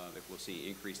 if we'll see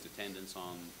increased attendance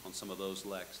on some of those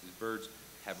leks. These birds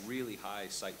have really high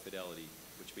site fidelity,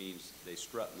 which means they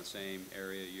strut in the same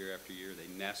area year after year.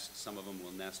 They nest, some of them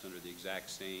will nest under the exact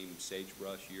same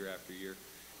sagebrush year after year.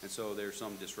 And so there's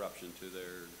some disruption to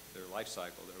their life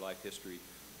cycle, their life history.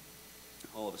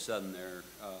 All of a sudden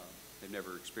they've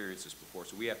never experienced this before.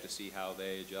 So we have to see how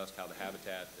they adjust, how the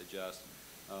habitat adjusts,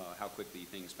 how quickly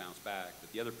things bounce back.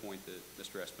 But the other point that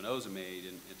Mr. Espinoza made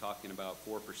in talking about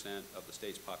 4% of the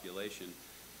state's population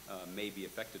may be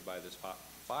affected by this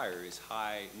fire is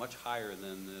high, much higher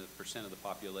than the percent of the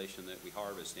population that we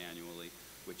harvest annually,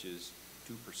 which is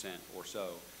 2% or so.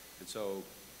 And so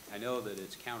I know that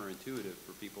it's counterintuitive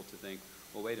for people to think,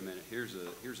 well, wait a minute, here's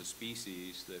a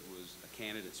species that was a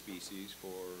candidate species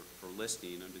for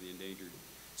listing under the Endangered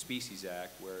Species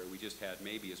Act, where we just had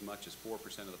maybe as much as 4%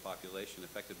 of the population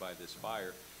affected by this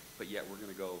fire, but yet we're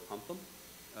going to go hunt them?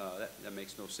 That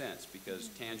makes no sense, because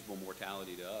tangible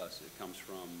mortality to us, it comes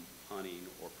from hunting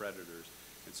or predators.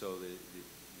 And so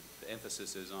the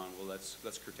emphasis is on, well,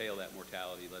 let's curtail that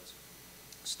mortality, let's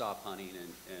stop hunting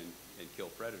and kill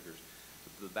predators.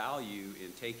 The value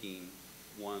in taking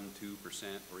 1%, 2%,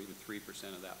 or even 3%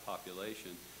 of that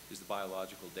population is the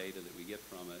biological data that we get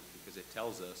from it, because it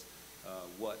tells us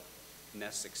what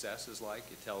nest success is like.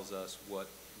 It tells us what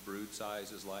brood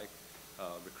size is like,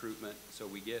 recruitment. So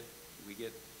we get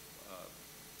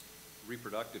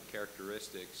reproductive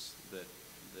characteristics that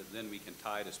then we can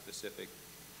tie to specific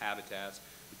habitats.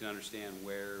 We can understand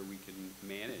where we can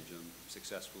manage them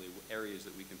successfully, areas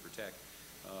that we can protect,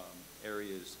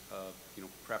 areas of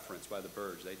preference by the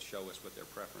birds. They show us what their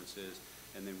preference is,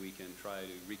 and then we can try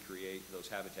to recreate those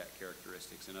habitat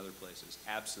characteristics in other places.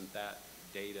 Absent that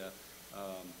data,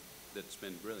 that's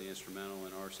been really instrumental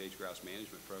in our sage-grouse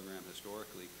management program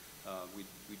historically,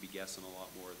 we'd be guessing a lot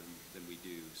more than we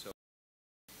do. So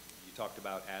you talked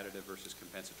about additive versus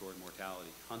compensatory mortality.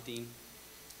 Hunting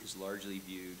is largely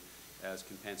viewed as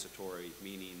compensatory,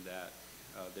 meaning that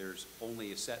there's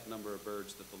only a set number of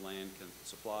birds that the land can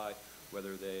supply,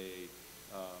 whether they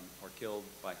are killed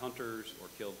by hunters or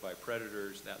killed by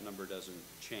predators. That number doesn't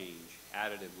change.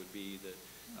 Additive would be that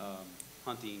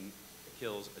hunting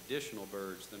kills additional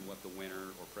birds than what the winter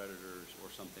or predators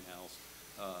or something else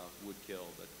would kill.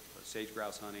 But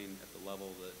sage-grouse hunting at the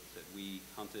level that we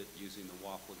hunt it using the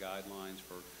WAFLA guidelines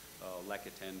for lek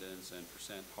attendance and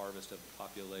percent harvest of the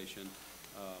population,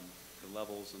 the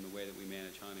levels and the way that we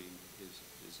manage hunting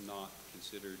is not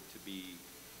considered to be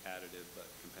additive but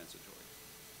compensatory.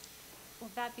 Well,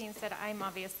 that being said, I'm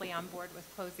obviously on board with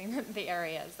closing the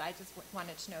areas. I just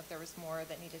wanted to know if there was more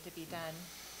that needed to be done.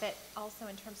 But also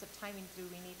in terms of timing, do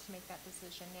we need to make that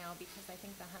decision now? Because I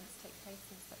think the hunts take place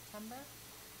in September?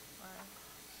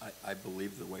 Or? I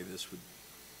believe the way this would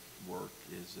work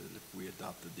is that if we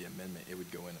adopted the amendment, it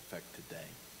would go in effect today.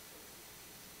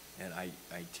 And I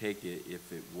take it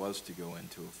if it was to go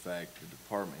into effect, the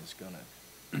department is going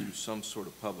to do some sort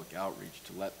of public outreach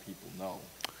to let people know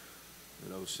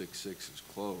that 066 is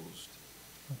closed.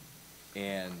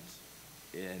 And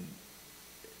I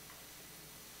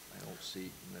don't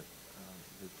see that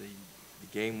the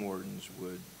game wardens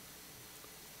would,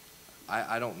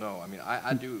 I don't know. I mean,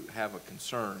 I do have a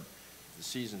concern. If the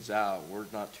season's out, we're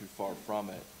not too far from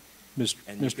it.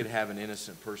 And you could have an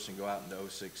innocent person go out into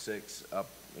 066 up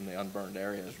in the unburned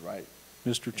areas, right?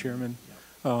 Mr. Chairman,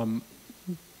 yeah.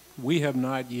 We have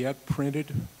not yet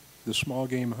printed the small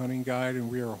game hunting guide, and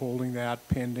we are holding that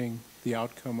pending the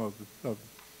outcome of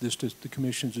the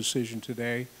commission's decision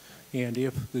today. And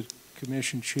if the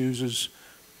commission chooses,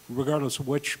 regardless of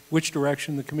which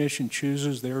direction the commission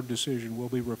chooses, their decision will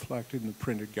be reflected in the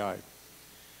printed guide.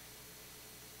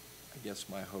 I guess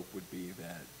my hope would be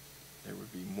that there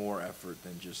would be more effort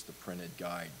than just the printed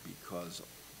guide, because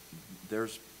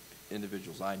there's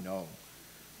individuals I know,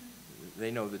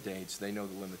 they know the dates, they know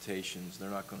the limitations, they're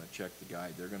not going to check the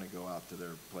guide, they're going to go out to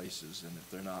their places, and if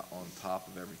they're not on top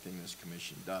of everything this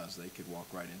commission does, they could walk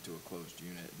right into a closed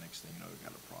unit, and next thing you know, they've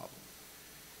got a problem.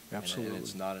 Absolutely. And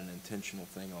it's not an intentional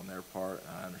thing on their part.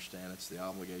 I understand it's the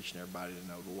obligation of everybody to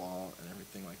know the law and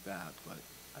everything like that, but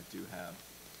I do have,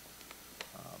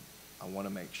 I want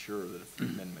to make sure that if the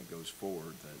amendment goes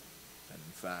forward, that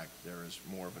in fact there is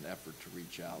more of an effort to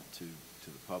reach out to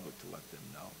the public to let them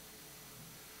know.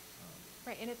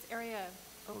 Right, and it's area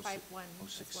 051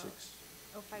 066. as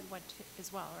well. 051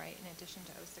 as well, right, in addition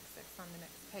to 066 on the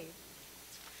next page.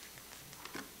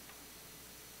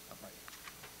 Right.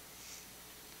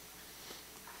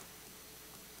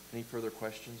 Any further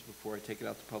questions before I take it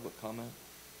out to public comment?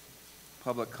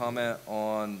 Public comment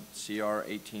on CR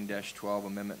 18-12,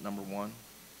 amendment number 1.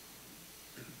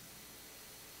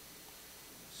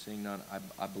 Seeing none,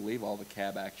 I believe all the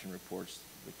CAB action reports,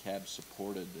 the CAB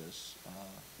supported this.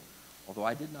 Although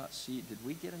I did not see, did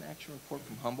we get an action report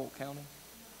from Humboldt County?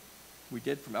 We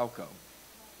did from Elko,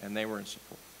 and they were in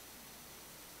support.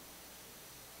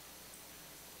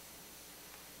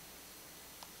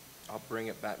 I'll bring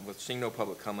it back, with seeing no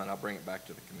public comment, I'll bring it back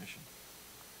to the commission.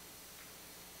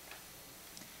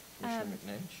 Commissioner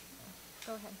McNinch?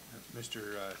 Go ahead.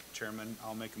 Mr. Chairman,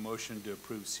 I'll make a motion to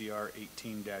approve CR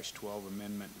 18-12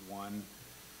 Amendment 1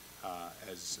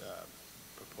 as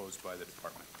proposed by the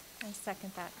department. I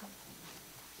second that.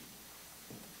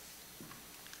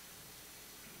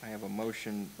 I have a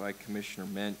motion by Commissioner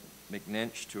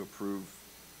McNinch to approve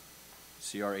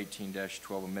CR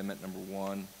 18-12 Amendment number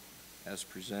 1 as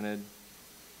presented,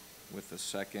 with a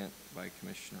second by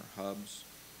Commissioner Hubbs.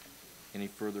 Any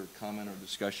further comment or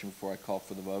discussion before I call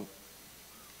for the vote?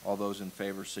 All those in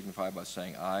favor signify by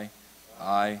saying aye.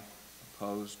 Aye.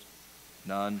 Opposed?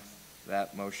 None.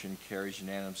 That motion carries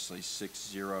unanimously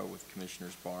 6-0 with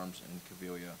Commissioners Barnes and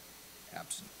Caviglia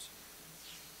absent.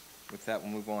 With that,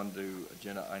 we'll move on to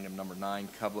agenda item number 9,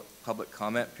 public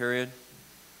comment period.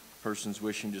 Persons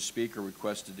wishing to speak are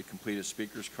requested to complete a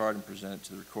speaker's card and present it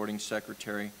to the recording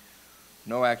secretary.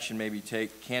 No action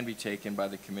can be taken by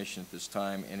the commission at this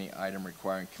time. Any item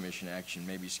requiring commission action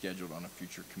may be scheduled on a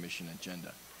future commission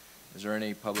agenda. Is there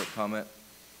any public comment?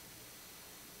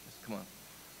 Yes, come on.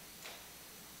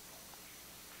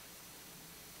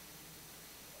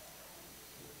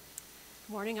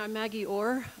 Good morning, I'm Maggie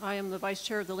Orr. I am the Vice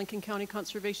Chair of the Lincoln County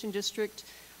Conservation District.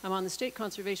 I'm on the State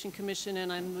Conservation Commission,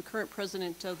 and I'm the current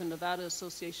president of the Nevada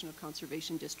Association of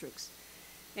Conservation Districts.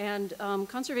 And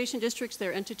conservation districts,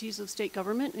 they're entities of state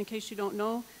government. In case you don't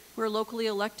know, we're locally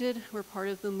elected. We're part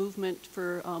of the movement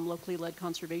for locally led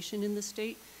conservation in the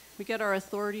state. We get our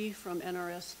authority from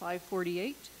NRS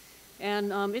 548.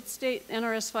 And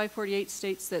NRS 548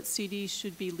 states that CDs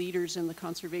should be leaders in the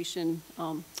conservation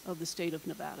of the state of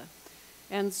Nevada.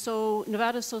 And so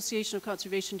Nevada Association of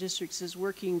Conservation Districts is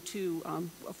working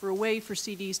for a way for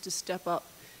CDs to step up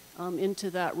into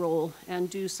that role and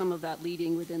do some of that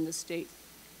leading within the state.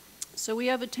 So we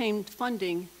have obtained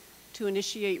funding to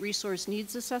initiate resource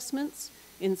needs assessments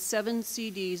in 7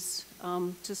 CDs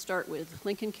to start with: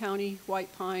 Lincoln County,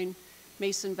 White Pine,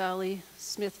 Mason Valley,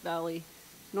 Smith Valley,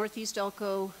 Northeast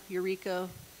Elko, Eureka,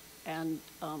 and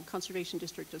Conservation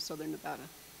District of Southern Nevada.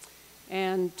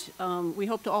 And we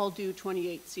hope to all do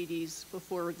 28 CDs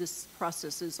before this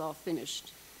process is all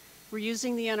finished. We're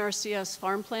using the NRCS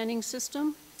farm planning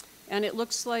system, and it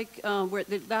looks like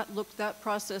that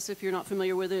process, if you're not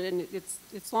familiar with it, and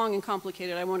it's long and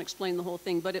complicated, I won't explain the whole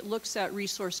thing, but it looks at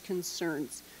resource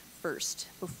concerns first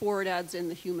before it adds in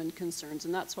the human concerns,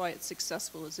 and that's why it's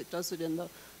successful, is it does it in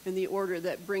the order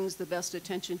that brings the best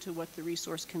attention to what the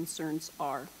resource concerns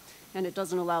are, and it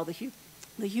doesn't allow the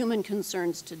human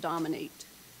concerns to dominate.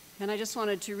 And I just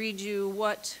wanted to read you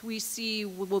what we see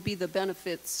will be the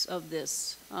benefits of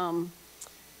this,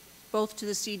 both to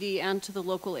the CD and to the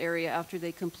local area after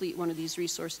they complete one of these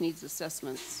resource needs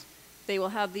assessments. They will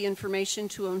have the information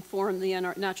to inform the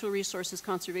Natural Resources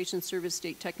Conservation Service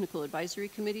State Technical Advisory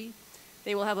Committee.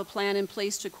 They will have a plan in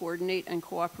place to coordinate and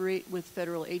cooperate with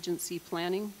federal agency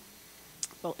planning,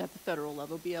 well, at the federal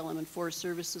level. BLM and Forest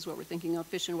Service is what we're thinking of,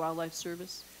 Fish and Wildlife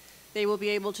Service. They will be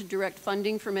able to direct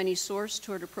funding from any source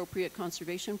toward appropriate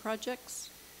conservation projects.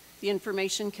 The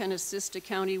information can assist a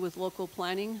county with local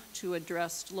planning to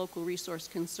address local resource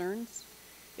concerns.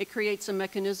 It creates a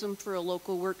mechanism for a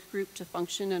local work group to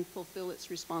function and fulfill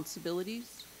its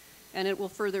responsibilities. And it will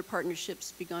further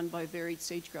partnerships begun by varied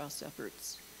sage-grouse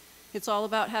efforts. It's all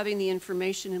about having the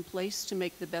information in place to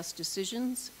make the best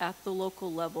decisions at the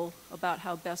local level about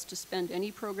how best to spend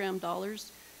any program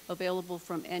dollars available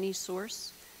from any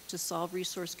source to solve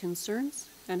resource concerns,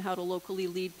 and how to locally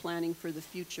lead planning for the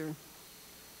future.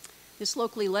 This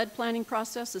locally led planning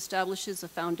process establishes a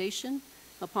foundation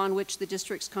upon which the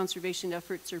district's conservation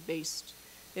efforts are based.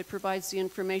 It provides the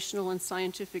informational and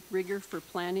scientific rigor for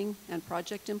planning and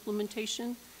project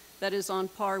implementation that is on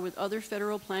par with other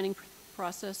federal planning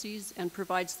processes, and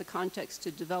provides the context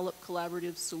to develop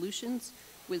collaborative solutions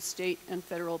with state and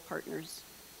federal partners.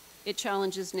 It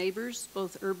challenges neighbors,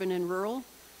 both urban and rural,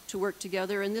 to work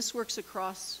together, and this works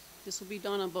across, this will be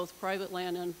done on both private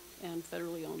land and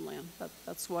federally owned land.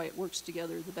 That's why it works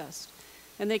together the best.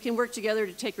 And they can work together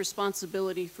to take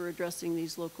responsibility for addressing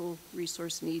these local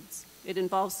resource needs. It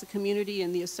involves the community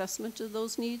in the assessment of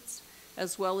those needs,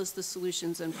 as well as the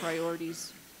solutions and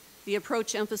priorities. The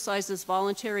approach emphasizes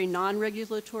voluntary,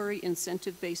 non-regulatory,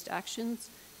 incentive-based actions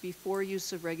before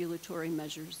use of regulatory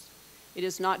measures. It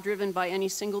is not driven by any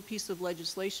single piece of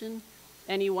legislation,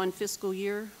 any one fiscal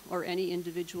year, or any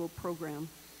individual program.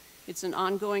 It's an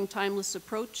ongoing, timeless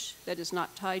approach that is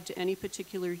not tied to any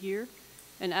particular year,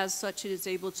 and as such, it is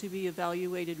able to be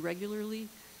evaluated regularly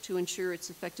to ensure it's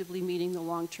effectively meeting the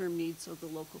long-term needs of the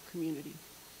local community.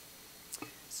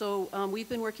 So we've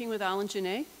been working with Alan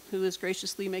Genet, who is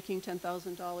graciously making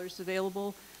 $10,000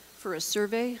 available for a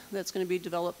survey that's going to be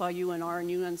developed by UNR and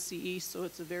UNCE, so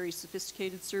it's a very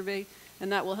sophisticated survey,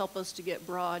 and that will help us to get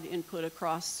broad input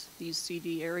across these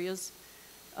CD areas.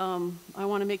 I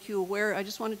want to make you aware, I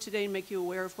just wanted today to make you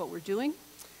aware of what we're doing.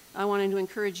 I wanted to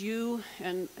encourage you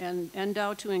and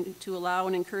NDOW to allow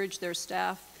and encourage their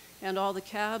staff and all the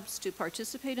cabs to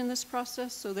participate in this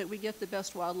process so that we get the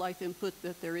best wildlife input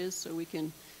that there is so we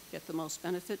can get the most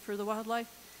benefit for the wildlife.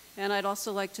 And I'd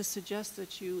also like to suggest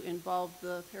that you involve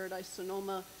the Paradise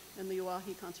Sonoma and the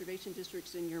Oahe Conservation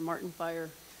Districts in your Martin Fire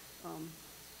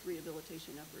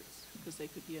rehabilitation efforts, because they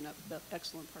could be an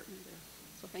excellent partner there.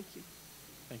 So thank you.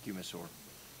 Thank you, Ms. Orr.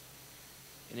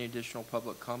 Any additional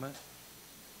public comment?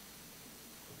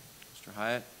 Mr.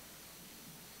 Hyatt?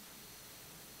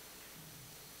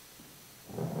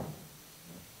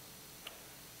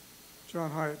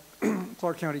 John Hyatt,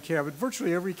 Clark County Cab. At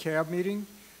virtually every cab meeting,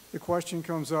 the question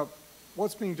comes up,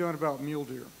 what's being done about mule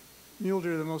deer? Mule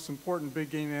deer are the most important big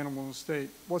game animal in the state.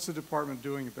 What's the department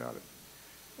doing about it?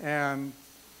 And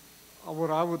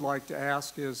what I would like to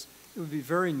ask is, it would be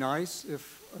very nice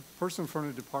if a person from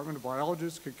the Department of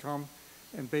Biologists could come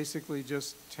and basically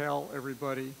just tell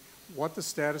everybody what the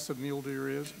status of mule deer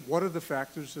is, what are the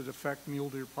factors that affect mule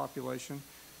deer population,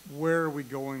 where are we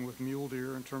going with mule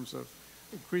deer in terms of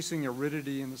increasing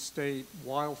aridity in the state,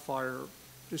 wildfire,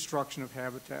 destruction of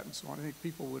habitat, and so on. I think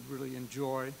people would really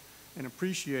enjoy and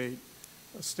appreciate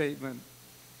a statement,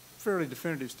 fairly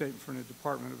definitive statement from the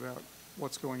department about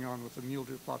what's going on with the mule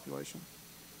deer population.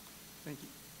 Thank you.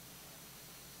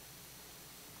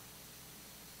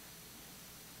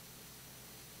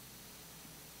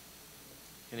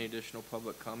 Any additional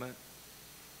public comment?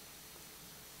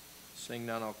 Seeing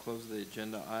none, I'll close the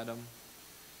agenda item,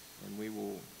 and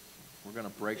we're going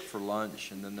to break for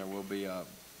lunch, and then there will be a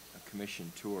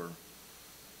commission tour.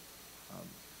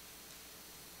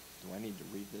 Do I need to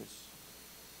read this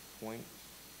point?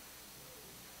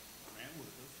 Grant would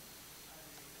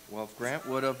have. Well, if Grant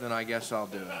would have, then I guess I'll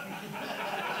do it.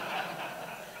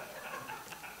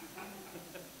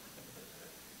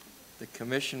 The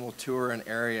commission will tour an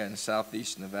area in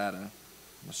southeast Nevada,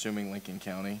 I'm assuming Lincoln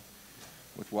County,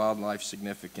 with wildlife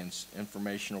significance.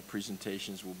 Informational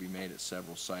presentations will be made at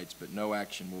several sites, but no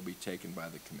action will be taken by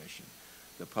the commission.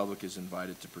 The public is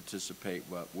invited to participate,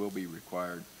 but will be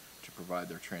required to provide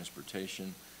their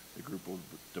transportation. The group will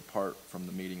depart from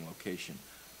the meeting location.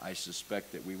 I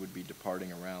suspect that we would be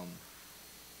departing around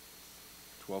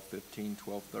 12:15,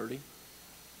 12:30.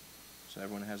 So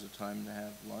everyone has a time to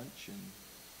have lunch. And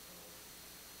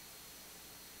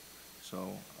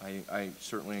so I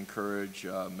certainly encourage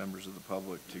members of the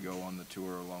public to go on the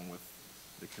tour along with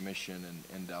the commission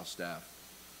and NDOW staff.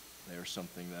 They are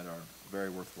something that are very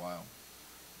worthwhile,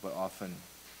 but often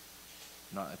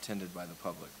not attended by the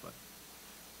public. But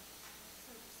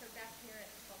So back here at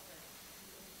 12:30.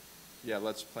 yeah,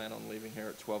 let's plan on leaving here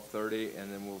at 12:30,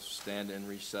 and then we'll stand in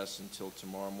recess until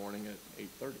tomorrow morning at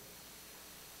 8:30.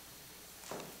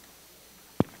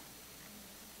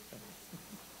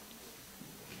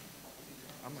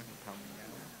 I'm not going to comment on that.